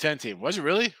 2010 team. Was it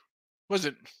really? Was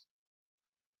it?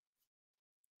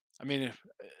 I mean,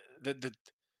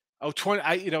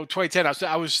 2010.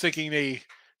 I was thinking the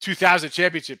 2000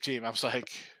 championship team. I was like,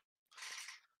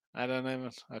 I don't even.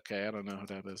 Okay, I don't know who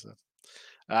that is.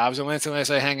 I was in Lansing last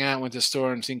night, hanging out, went to the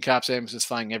store, and seen cops' ambulances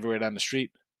flying everywhere down the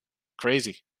street.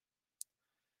 Crazy.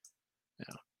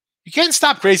 Yeah. You can't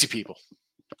stop crazy people.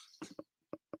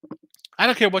 I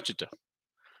don't care what you do.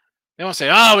 They want to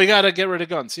say, "Oh, we got to get rid of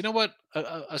guns." You know what?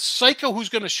 A psycho who's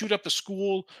going to shoot up a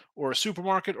school or a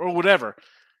supermarket or whatever,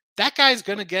 that guy's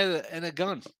going to get a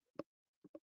gun,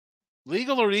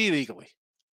 legal or illegally.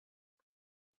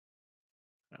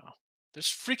 No. There's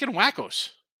freaking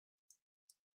wackos.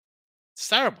 It's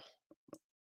terrible.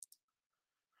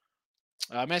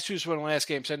 Massachusetts won the last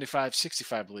game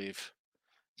 75-65, I believe,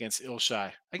 against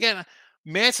Ilshai. Again,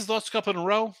 Mass has lost a couple in a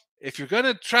row. If you're going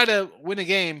to try to win a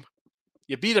game,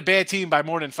 you beat a bad team by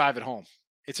more than 5 at home.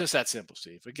 It's just that simple,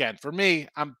 Steve. Again, for me,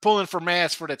 I'm pulling for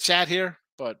Mass for the chat here,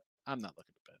 but I'm not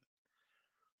looking to bet it.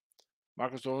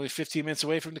 Marcos was only 15 minutes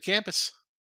away from the campus.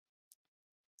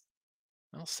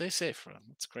 Well, stay safe for him.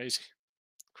 It's crazy.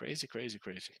 Crazy, crazy,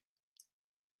 crazy.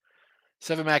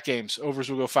 7 MAC games.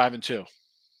 Overs will go 5-2. I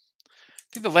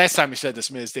think the last time you said this,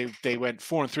 Miz, they went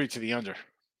 4-3 to the under.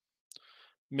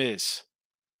 Miz,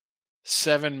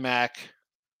 7 MAC,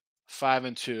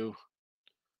 5-2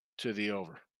 to the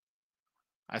over.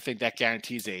 I think that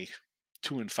guarantees a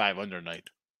 2-5 under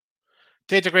night.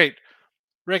 Tate the Great.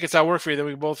 Rick, it's our work for you. Then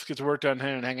we both get to work done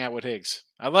here and hang out with Higgs.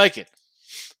 I like it.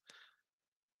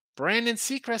 Brandon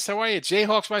Seacrest, how are you?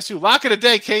 Jayhawks by Sue. Lock of the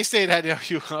day. K-State had you.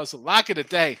 Lock of the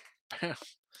day.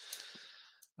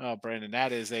 Oh, Brandon,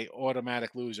 that is a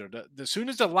automatic loser. As soon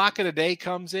as the lock of the day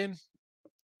comes in,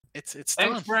 it's Thanks,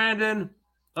 done. Brandon.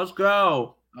 Let's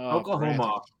go. Oh, Oklahoma.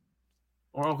 Brandon.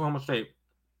 Or Oklahoma State.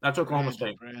 That's Oklahoma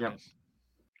State. Brandon.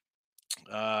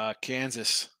 Yep.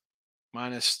 Kansas,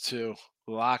 -2.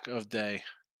 Lock of day.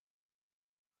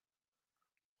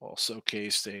 Also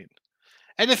K-State.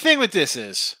 And the thing with this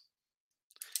is,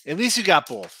 at least you got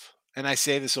both. And I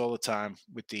say this all the time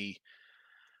with the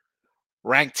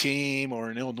ranked team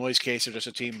or in Illinois' case, or just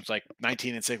a team that's like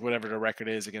 19-6, whatever the record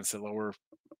is against the lower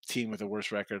team with the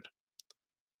worst record.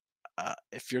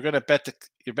 If you're going to bet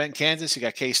you're betting Kansas, you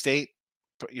got K-State.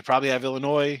 You probably have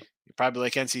Illinois. You probably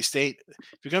like NC State.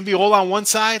 If you're going to be all on one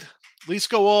side, at least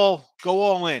go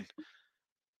all in.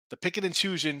 The picking and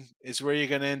choosing is where you're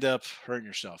going to end up hurting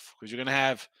yourself because you're going to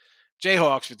have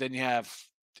Jayhawks, but then you have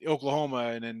Oklahoma,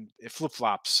 and then it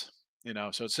flip-flops.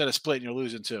 So instead of splitting, you're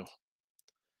losing too.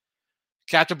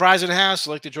 Captain Bryce in the house.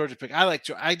 I like the Georgia pick.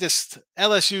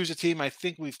 LSU is a team I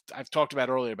think I've talked about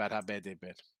earlier about how bad they've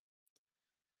been.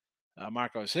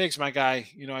 Marcos Higgs, my guy.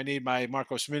 I need my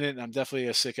Marcos minute, and I'm definitely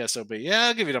a sick SOB. Yeah,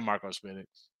 I'll give you the Marcos minute.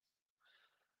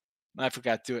 I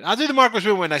forgot to do it. I'll do the Marcos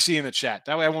minute when I see you in the chat.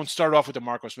 That way I won't start off with the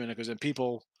Marcos minute because then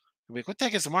people will be like, what the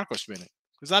heck is the Marcos minute?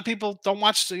 Because a lot of people don't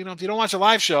watch, if you don't watch a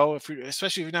live show,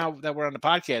 especially now that we're on the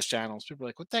podcast channels, people are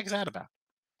like, what the heck is that about?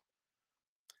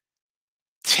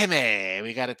 Timmy.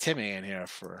 We got a Timmy in here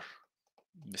for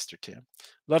Mr. Tim.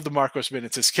 Love the Marcos minute.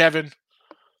 It says Kevin.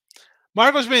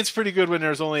 Marcos minute's pretty good when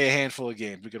there's only a handful of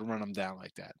games. We could run them down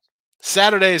like that.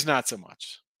 Saturdays, not so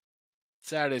much.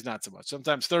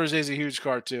 Sometimes Thursday's a huge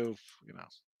card too.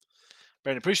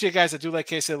 Brandon, appreciate guys that do like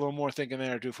K-State a little more, thinking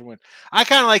they're due for win. I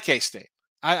kind of like K-State.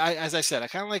 As I said, I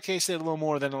kind of like K-State a little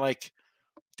more than I like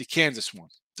the Kansas one.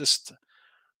 Just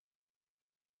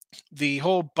the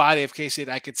whole body of K-State,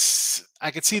 I could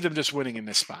see them just winning in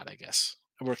this spot, I guess.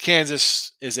 Where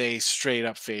Kansas is a straight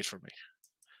up fade for me.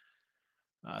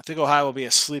 I think Ohio will be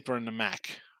a sleeper in the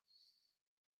MAC.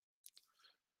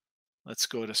 Let's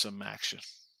go to some action.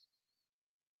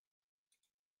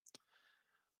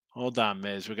 Hold on,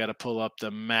 Miz. We got to pull up the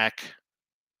MAC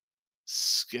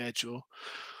schedule.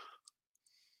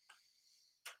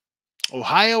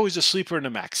 Ohio is a sleeper in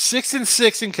the MAC.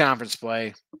 6-6 in conference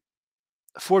play.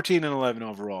 14-11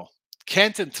 overall.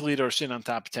 Kent and Toledo are sitting on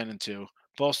top of 10-2.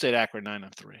 Ball State, Akron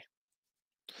 9-3.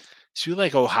 So you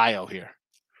like Ohio here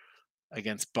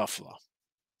against Buffalo.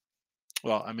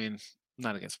 Well, I mean,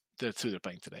 not against the two they're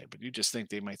playing today, but you just think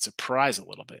they might surprise a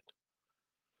little bit.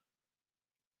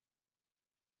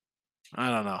 I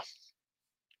don't know.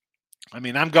 I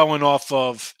mean, I'm going off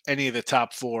of any of the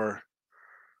top 4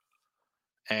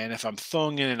 And if I'm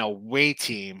throwing in an away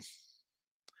team,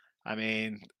 I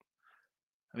mean,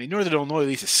 Northern Illinois at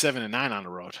least is 7-9 on the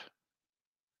road.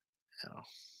 You know.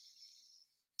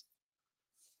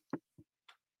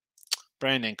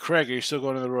 Brandon, Craig, are you still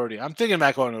going to the rodeo? I'm thinking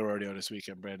about going to the rodeo this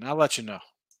weekend, Brandon. I'll let you know.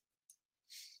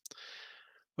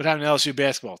 What happened to LSU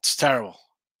basketball? It's terrible.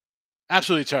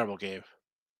 Absolutely terrible, Gabe.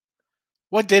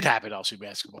 What did happen to LSU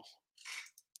basketball?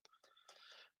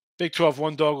 Big 12,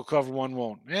 one dog will cover, one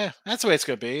won't. Yeah, that's the way it's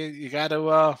going to be. You got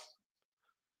to,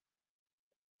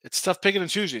 it's tough picking and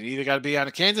choosing. You either got to be on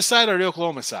the Kansas side or the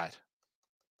Oklahoma side.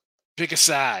 Pick a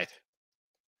side.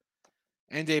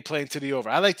 And they playing to the over.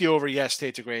 I like the over, yes,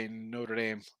 Tate DeGray, Notre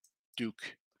Dame,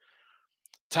 Duke.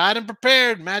 Tied and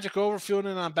prepared. Magic over, feeling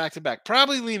in on back-to-back.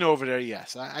 Probably lean over there,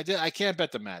 yes. I can't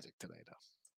bet the Magic today,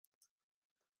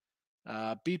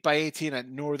 though. Beat by 18 at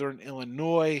Northern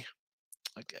Illinois.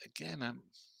 Again,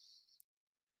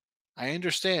 I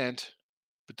understand,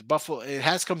 but the Buffalo, it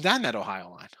has come down that Ohio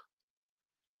line.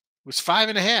 It was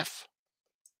 5.5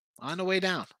 on the way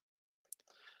down.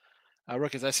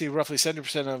 Rookies, I see roughly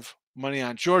 70% of money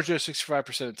on Georgia,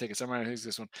 65% of tickets. I'm right. Who's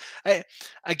this one?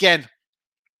 Again,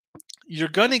 you're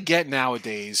going to get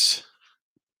nowadays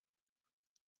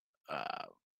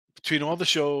between all the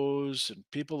shows and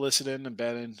people listening and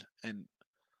betting and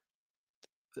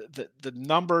the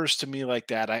numbers to me like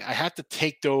that, I have to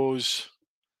take those.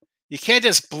 You can't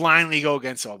just blindly go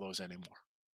against all those anymore.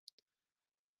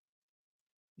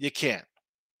 You can't.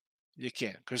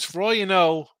 Because for all you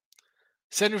know,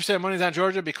 70% of money's on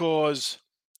Georgia because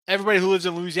everybody who lives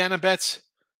in Louisiana bets,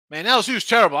 man, LSU's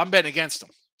terrible. I'm betting against them.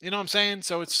 You know what I'm saying?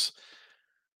 So it's,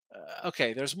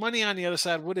 okay, there's money on the other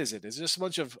side. What is it? Is just a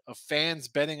bunch of fans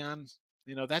betting on,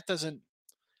 that doesn't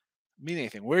mean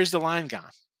anything. Where's the line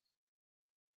gone?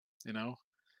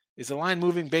 Is the line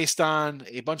moving based on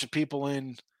a bunch of people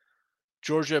in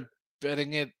Georgia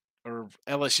betting it or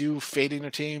LSU fading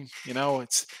their team?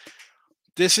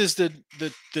 This is the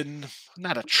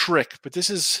not a trick, but this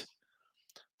is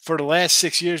for the last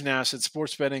 6 years now since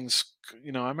sports betting's, I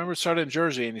remember it started in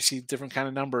Jersey and you see different kind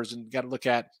of numbers and you got to look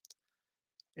at,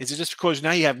 is it just because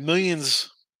now you have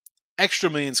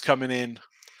extra millions coming in?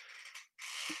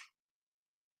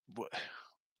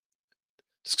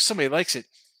 Just 'cause somebody likes it,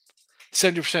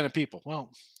 70% of people.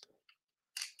 Well,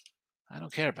 I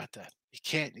don't care about that.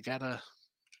 You gotta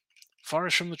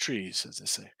forest from the trees, as they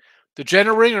say. The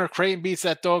Jenner Ringer, Creighton beats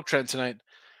that dog trend tonight.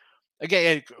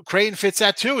 Again, Creighton fits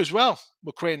that too as well.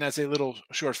 But Creighton has a little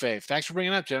short fave. Thanks for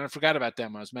bringing it up, Jenner. I forgot about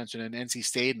them. I was mentioning NC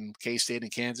State and K-State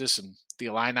and Kansas and the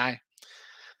Illini.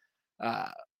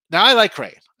 Now, I like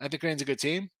Creighton. I think Creighton's a good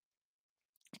team.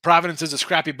 Providence is a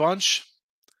scrappy bunch.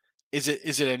 Is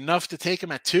it enough to take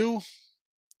them at 2?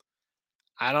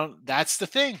 That's the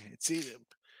thing. It's either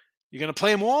you're going to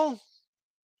play them all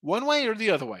one way or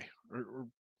the other way. Or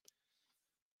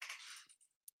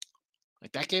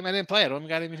like that game I didn't play. I don't even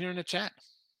got even here in the chat.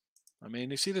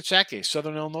 You see the chat case.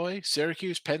 Southern Illinois,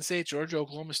 Syracuse, Penn State, Georgia,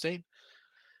 Oklahoma State.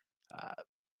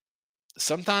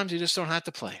 Sometimes you just don't have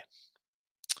to play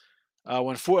it.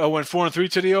 Went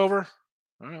 4-3 to the over.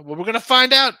 All right. Well, we're going to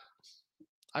find out.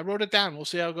 I wrote it down. We'll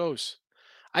see how it goes.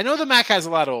 I know the MAC has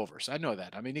a lot of overs. I know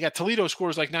that. You got Toledo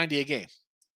scores like 90 a game.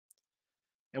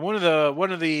 And one of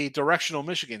the directional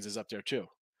Michigans is up there too.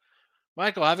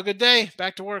 Michael, have a good day.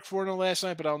 Back to work. 4-0 last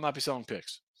night, but I will not be selling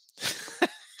picks.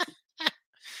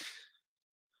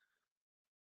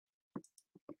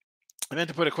 I meant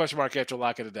to put a question mark after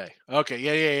lock of the day. Okay,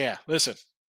 yeah. Listen,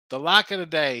 the lock of the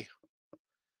day,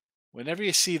 whenever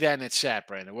you see that in the chat,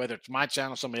 Brandon, whether it's my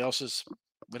channel, somebody else's,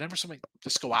 whenever somebody,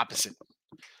 just go opposite.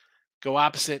 Go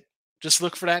opposite. Just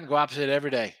look for that and go opposite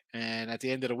every day. And at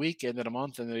the end of the week, end of the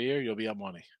month, end of the year, you'll be up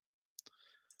money.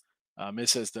 It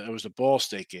says that it was the Ball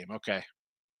State game. Okay.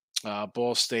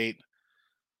 Ball State,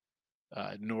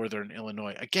 Northern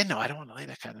Illinois. Again, no, I don't want to lay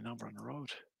that kind of number on the road.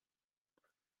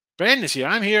 Brandon's here.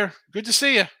 I'm here. Good to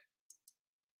see you.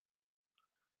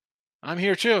 I'm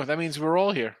here too. That means we're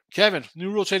all here. Kevin,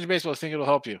 new rule change in baseball. I think it'll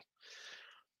help you.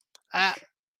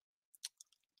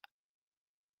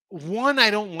 One,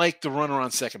 I don't like the runner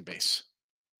on second base.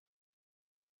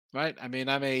 Right? I'm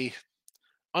a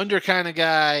under kind of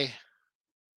guy.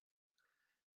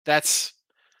 That's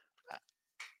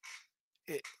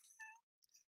it.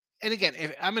 And again,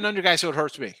 if I'm an under guy, so it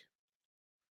hurts me.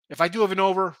 If I do have an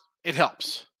over, it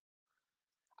helps.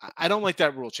 I don't like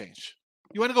that rule change.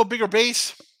 You want to go bigger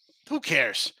base? Who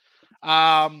cares?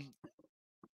 What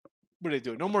do they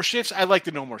do? No more shifts? I like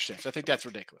the no more shifts. I think that's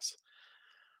ridiculous.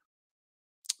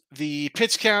 The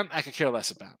pitch count, I could care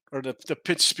less about. Or the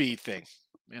pitch speed thing.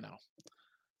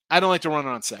 I don't like the runner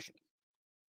on second.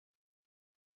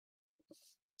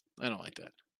 I don't like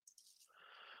that.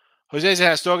 Jose's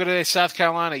has Dogger today, South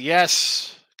Carolina.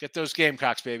 Yes. Get those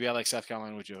Gamecocks, baby. I like South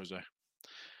Carolina with you, Jose.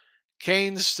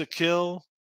 Canes to kill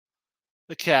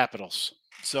the Capitals.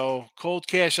 So cold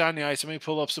cash on the ice. Let me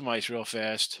pull up some ice real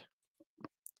fast.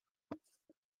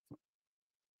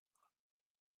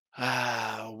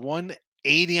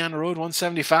 180 on the road,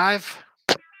 175.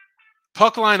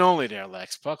 Puck line only there,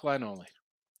 Lex. Puck line only.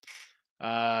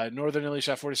 Northern Italy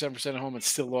shot 47% at home and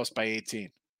still lost by 18.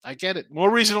 I get it.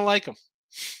 More reason to like them.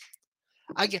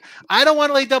 I don't want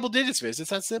to lay double digits, Viz. It's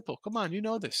that simple. Come on, you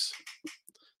know this.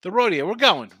 The rodeo. We're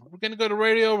going. We're going to go to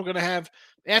rodeo. We're going to have,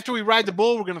 after we ride the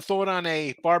bull, we're going to throw it on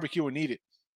a barbecue and eat it.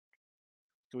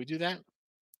 Can we do that?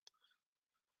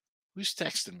 Who's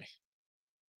texting me?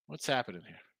 What's happening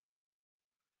here?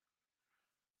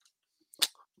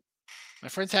 My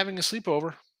friend's having a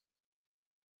sleepover.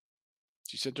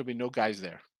 She said there'll be no guys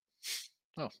there.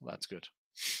 Oh, well, that's good.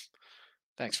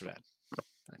 Thanks for that.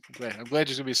 I'm glad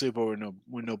there's going to be a sleepover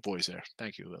with no boys there.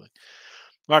 Thank you, Lily.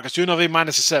 Marcus, UNLV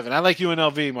minus a 7. I like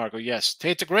UNLV, Marco. Yes.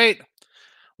 Tate's great.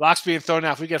 Locks being thrown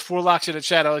out. If we get 4 locks in the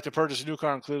chat, I like to purchase a new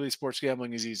car, and clearly sports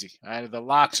gambling is easy. The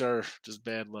locks are just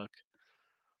bad luck.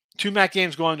 2 MAC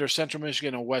games go under Central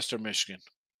Michigan and Western Michigan.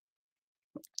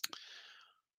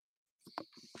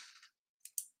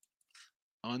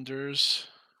 Unders.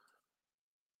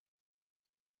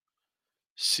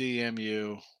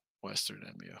 CMU, Western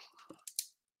MU.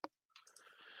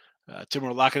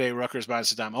 Timur Lockaday, Rutgers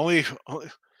minus a dime. Only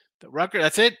the Rutgers,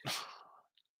 that's it?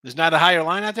 There's not a higher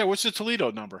line out there? What's the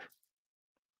Toledo number?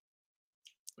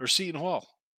 Or Seton Hall?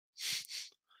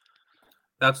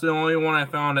 That's the only one I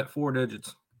found at 4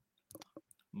 digits.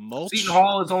 Mulch? Seton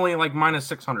Hall is only like minus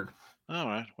 600. All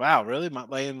right. Wow, really?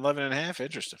 Laying 11.5?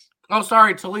 Interesting. Oh,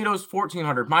 sorry. Toledo's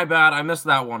 1,400. My bad. I missed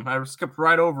that one. I skipped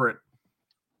right over it.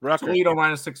 Rutgers. Toledo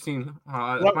minus 16.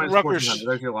 Minus 1,400.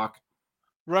 There's your lock.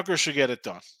 Rutgers should get it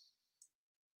done.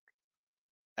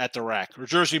 At the rack. Or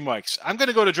Jersey Mike's. I'm going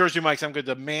to go to Jersey Mike's. I'm going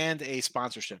to demand a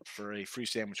sponsorship for a free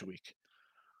sandwich a week.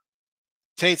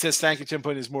 Tate says, thank you, Tim,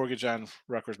 putting his mortgage on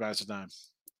Rutgers minus a dime.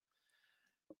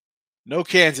 No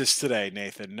Kansas today,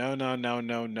 Nathan. No.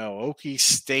 Okie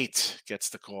State gets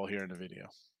the call here in the video.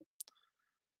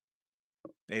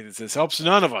 Nathan says, helps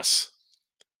none of us.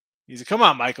 He said, come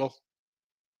on, Michael.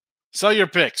 Sell your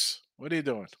picks. What are you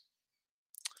doing?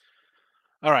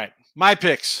 All right. My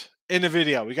picks in the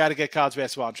video. We got to get college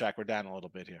basketball on track. We're down a little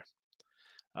bit here.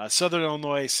 Southern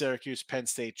Illinois, Syracuse, Penn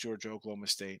State, Georgia, Oklahoma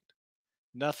State.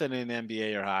 Nothing in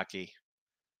NBA or hockey.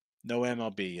 No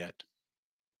MLB yet.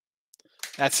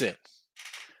 That's it.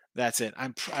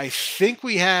 I think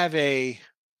we have a.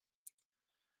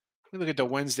 Let me look at the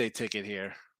Wednesday ticket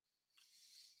here.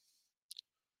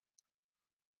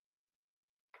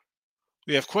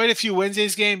 We have quite a few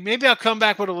Wednesdays game. Maybe I'll come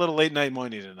back with a little late night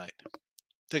money tonight.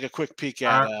 Take a quick peek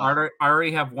at. I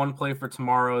already have one play for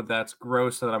tomorrow that's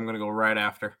gross that I'm going to go right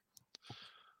after.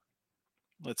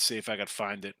 Let's see if I could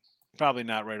find it. Probably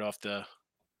not right off the.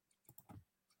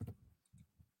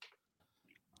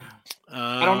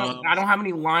 I don't know. I don't have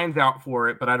any lines out for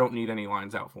it, but I don't need any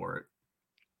lines out for it.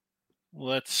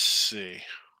 Let's see.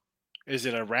 Is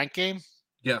it a rank game?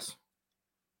 Yes.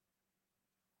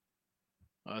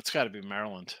 It's got to be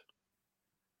Maryland.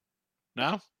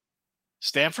 No?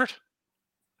 Stanford?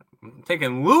 I'm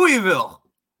taking Louisville.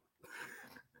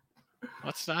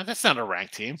 That's not a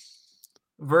ranked team.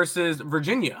 Versus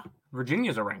Virginia.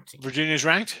 Virginia's a ranked team. Virginia's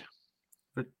ranked?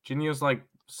 Virginia's like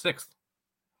 6th.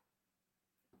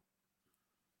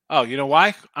 Oh, you know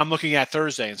why? I'm looking at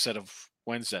Thursday instead of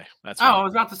Wednesday. That's why. I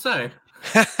was about to say.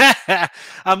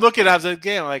 I'm looking at the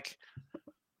game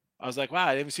I was like, wow,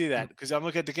 I didn't see that because I'm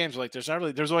looking at the games like there's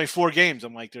only 4 games.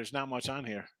 I'm like, there's not much on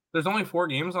here. There's only 4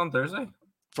 games on Thursday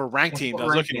for ranked teams. I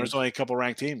was looking. There's only a couple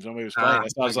ranked teams. Nobody was playing.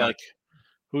 That's why I was like,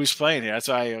 who's playing here? That's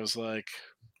why I was like,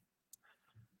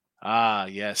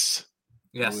 yes,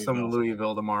 Louisville. Some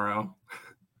Louisville tomorrow.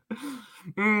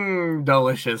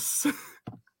 Delicious.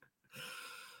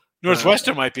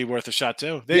 Northwestern might be worth a shot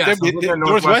too.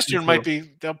 Northwestern might be.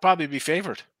 They'll probably be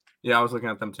favored. Yeah, I was looking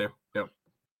at them too. Yep.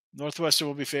 Northwestern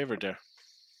will be favored there.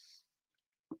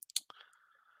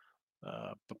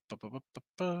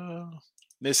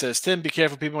 This says, Tim, be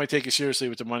careful. People might take you seriously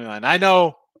with the money line. I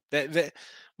know that.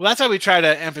 Well, that's how we try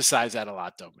to emphasize that a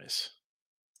lot, though, Miss.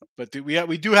 But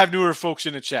we do have newer folks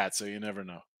in the chat, so you never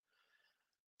know.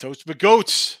 Toast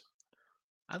McGoats.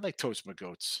 I like Toast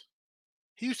McGoats.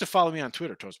 He used to follow me on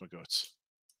Twitter, Toast McGoats.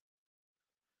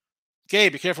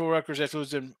 Gabe, be careful, Rutgers. After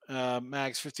losing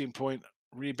Mag's 15-point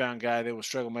rebound guy, they will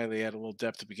struggle mightily. He had a little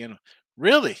depth to begin with.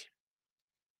 Really?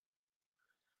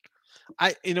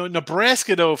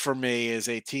 Nebraska, though, for me, is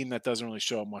a team that doesn't really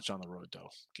show up much on the road, though,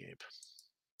 Gabe.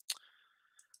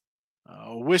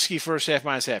 Whiskey first half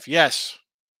minus half. Yes.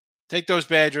 Take those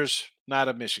Badgers. Not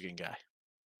a Michigan guy.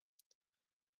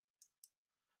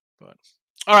 But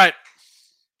all right.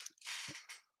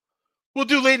 We'll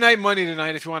do late night money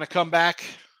tonight if you want to come back.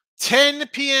 10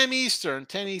 p.m. Eastern.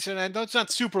 10 Eastern. And it's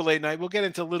not super late night. We'll get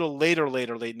into a little later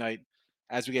late night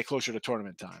as we get closer to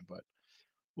tournament time. But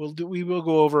we will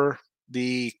go over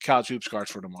the college hoops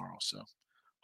cards for tomorrow. So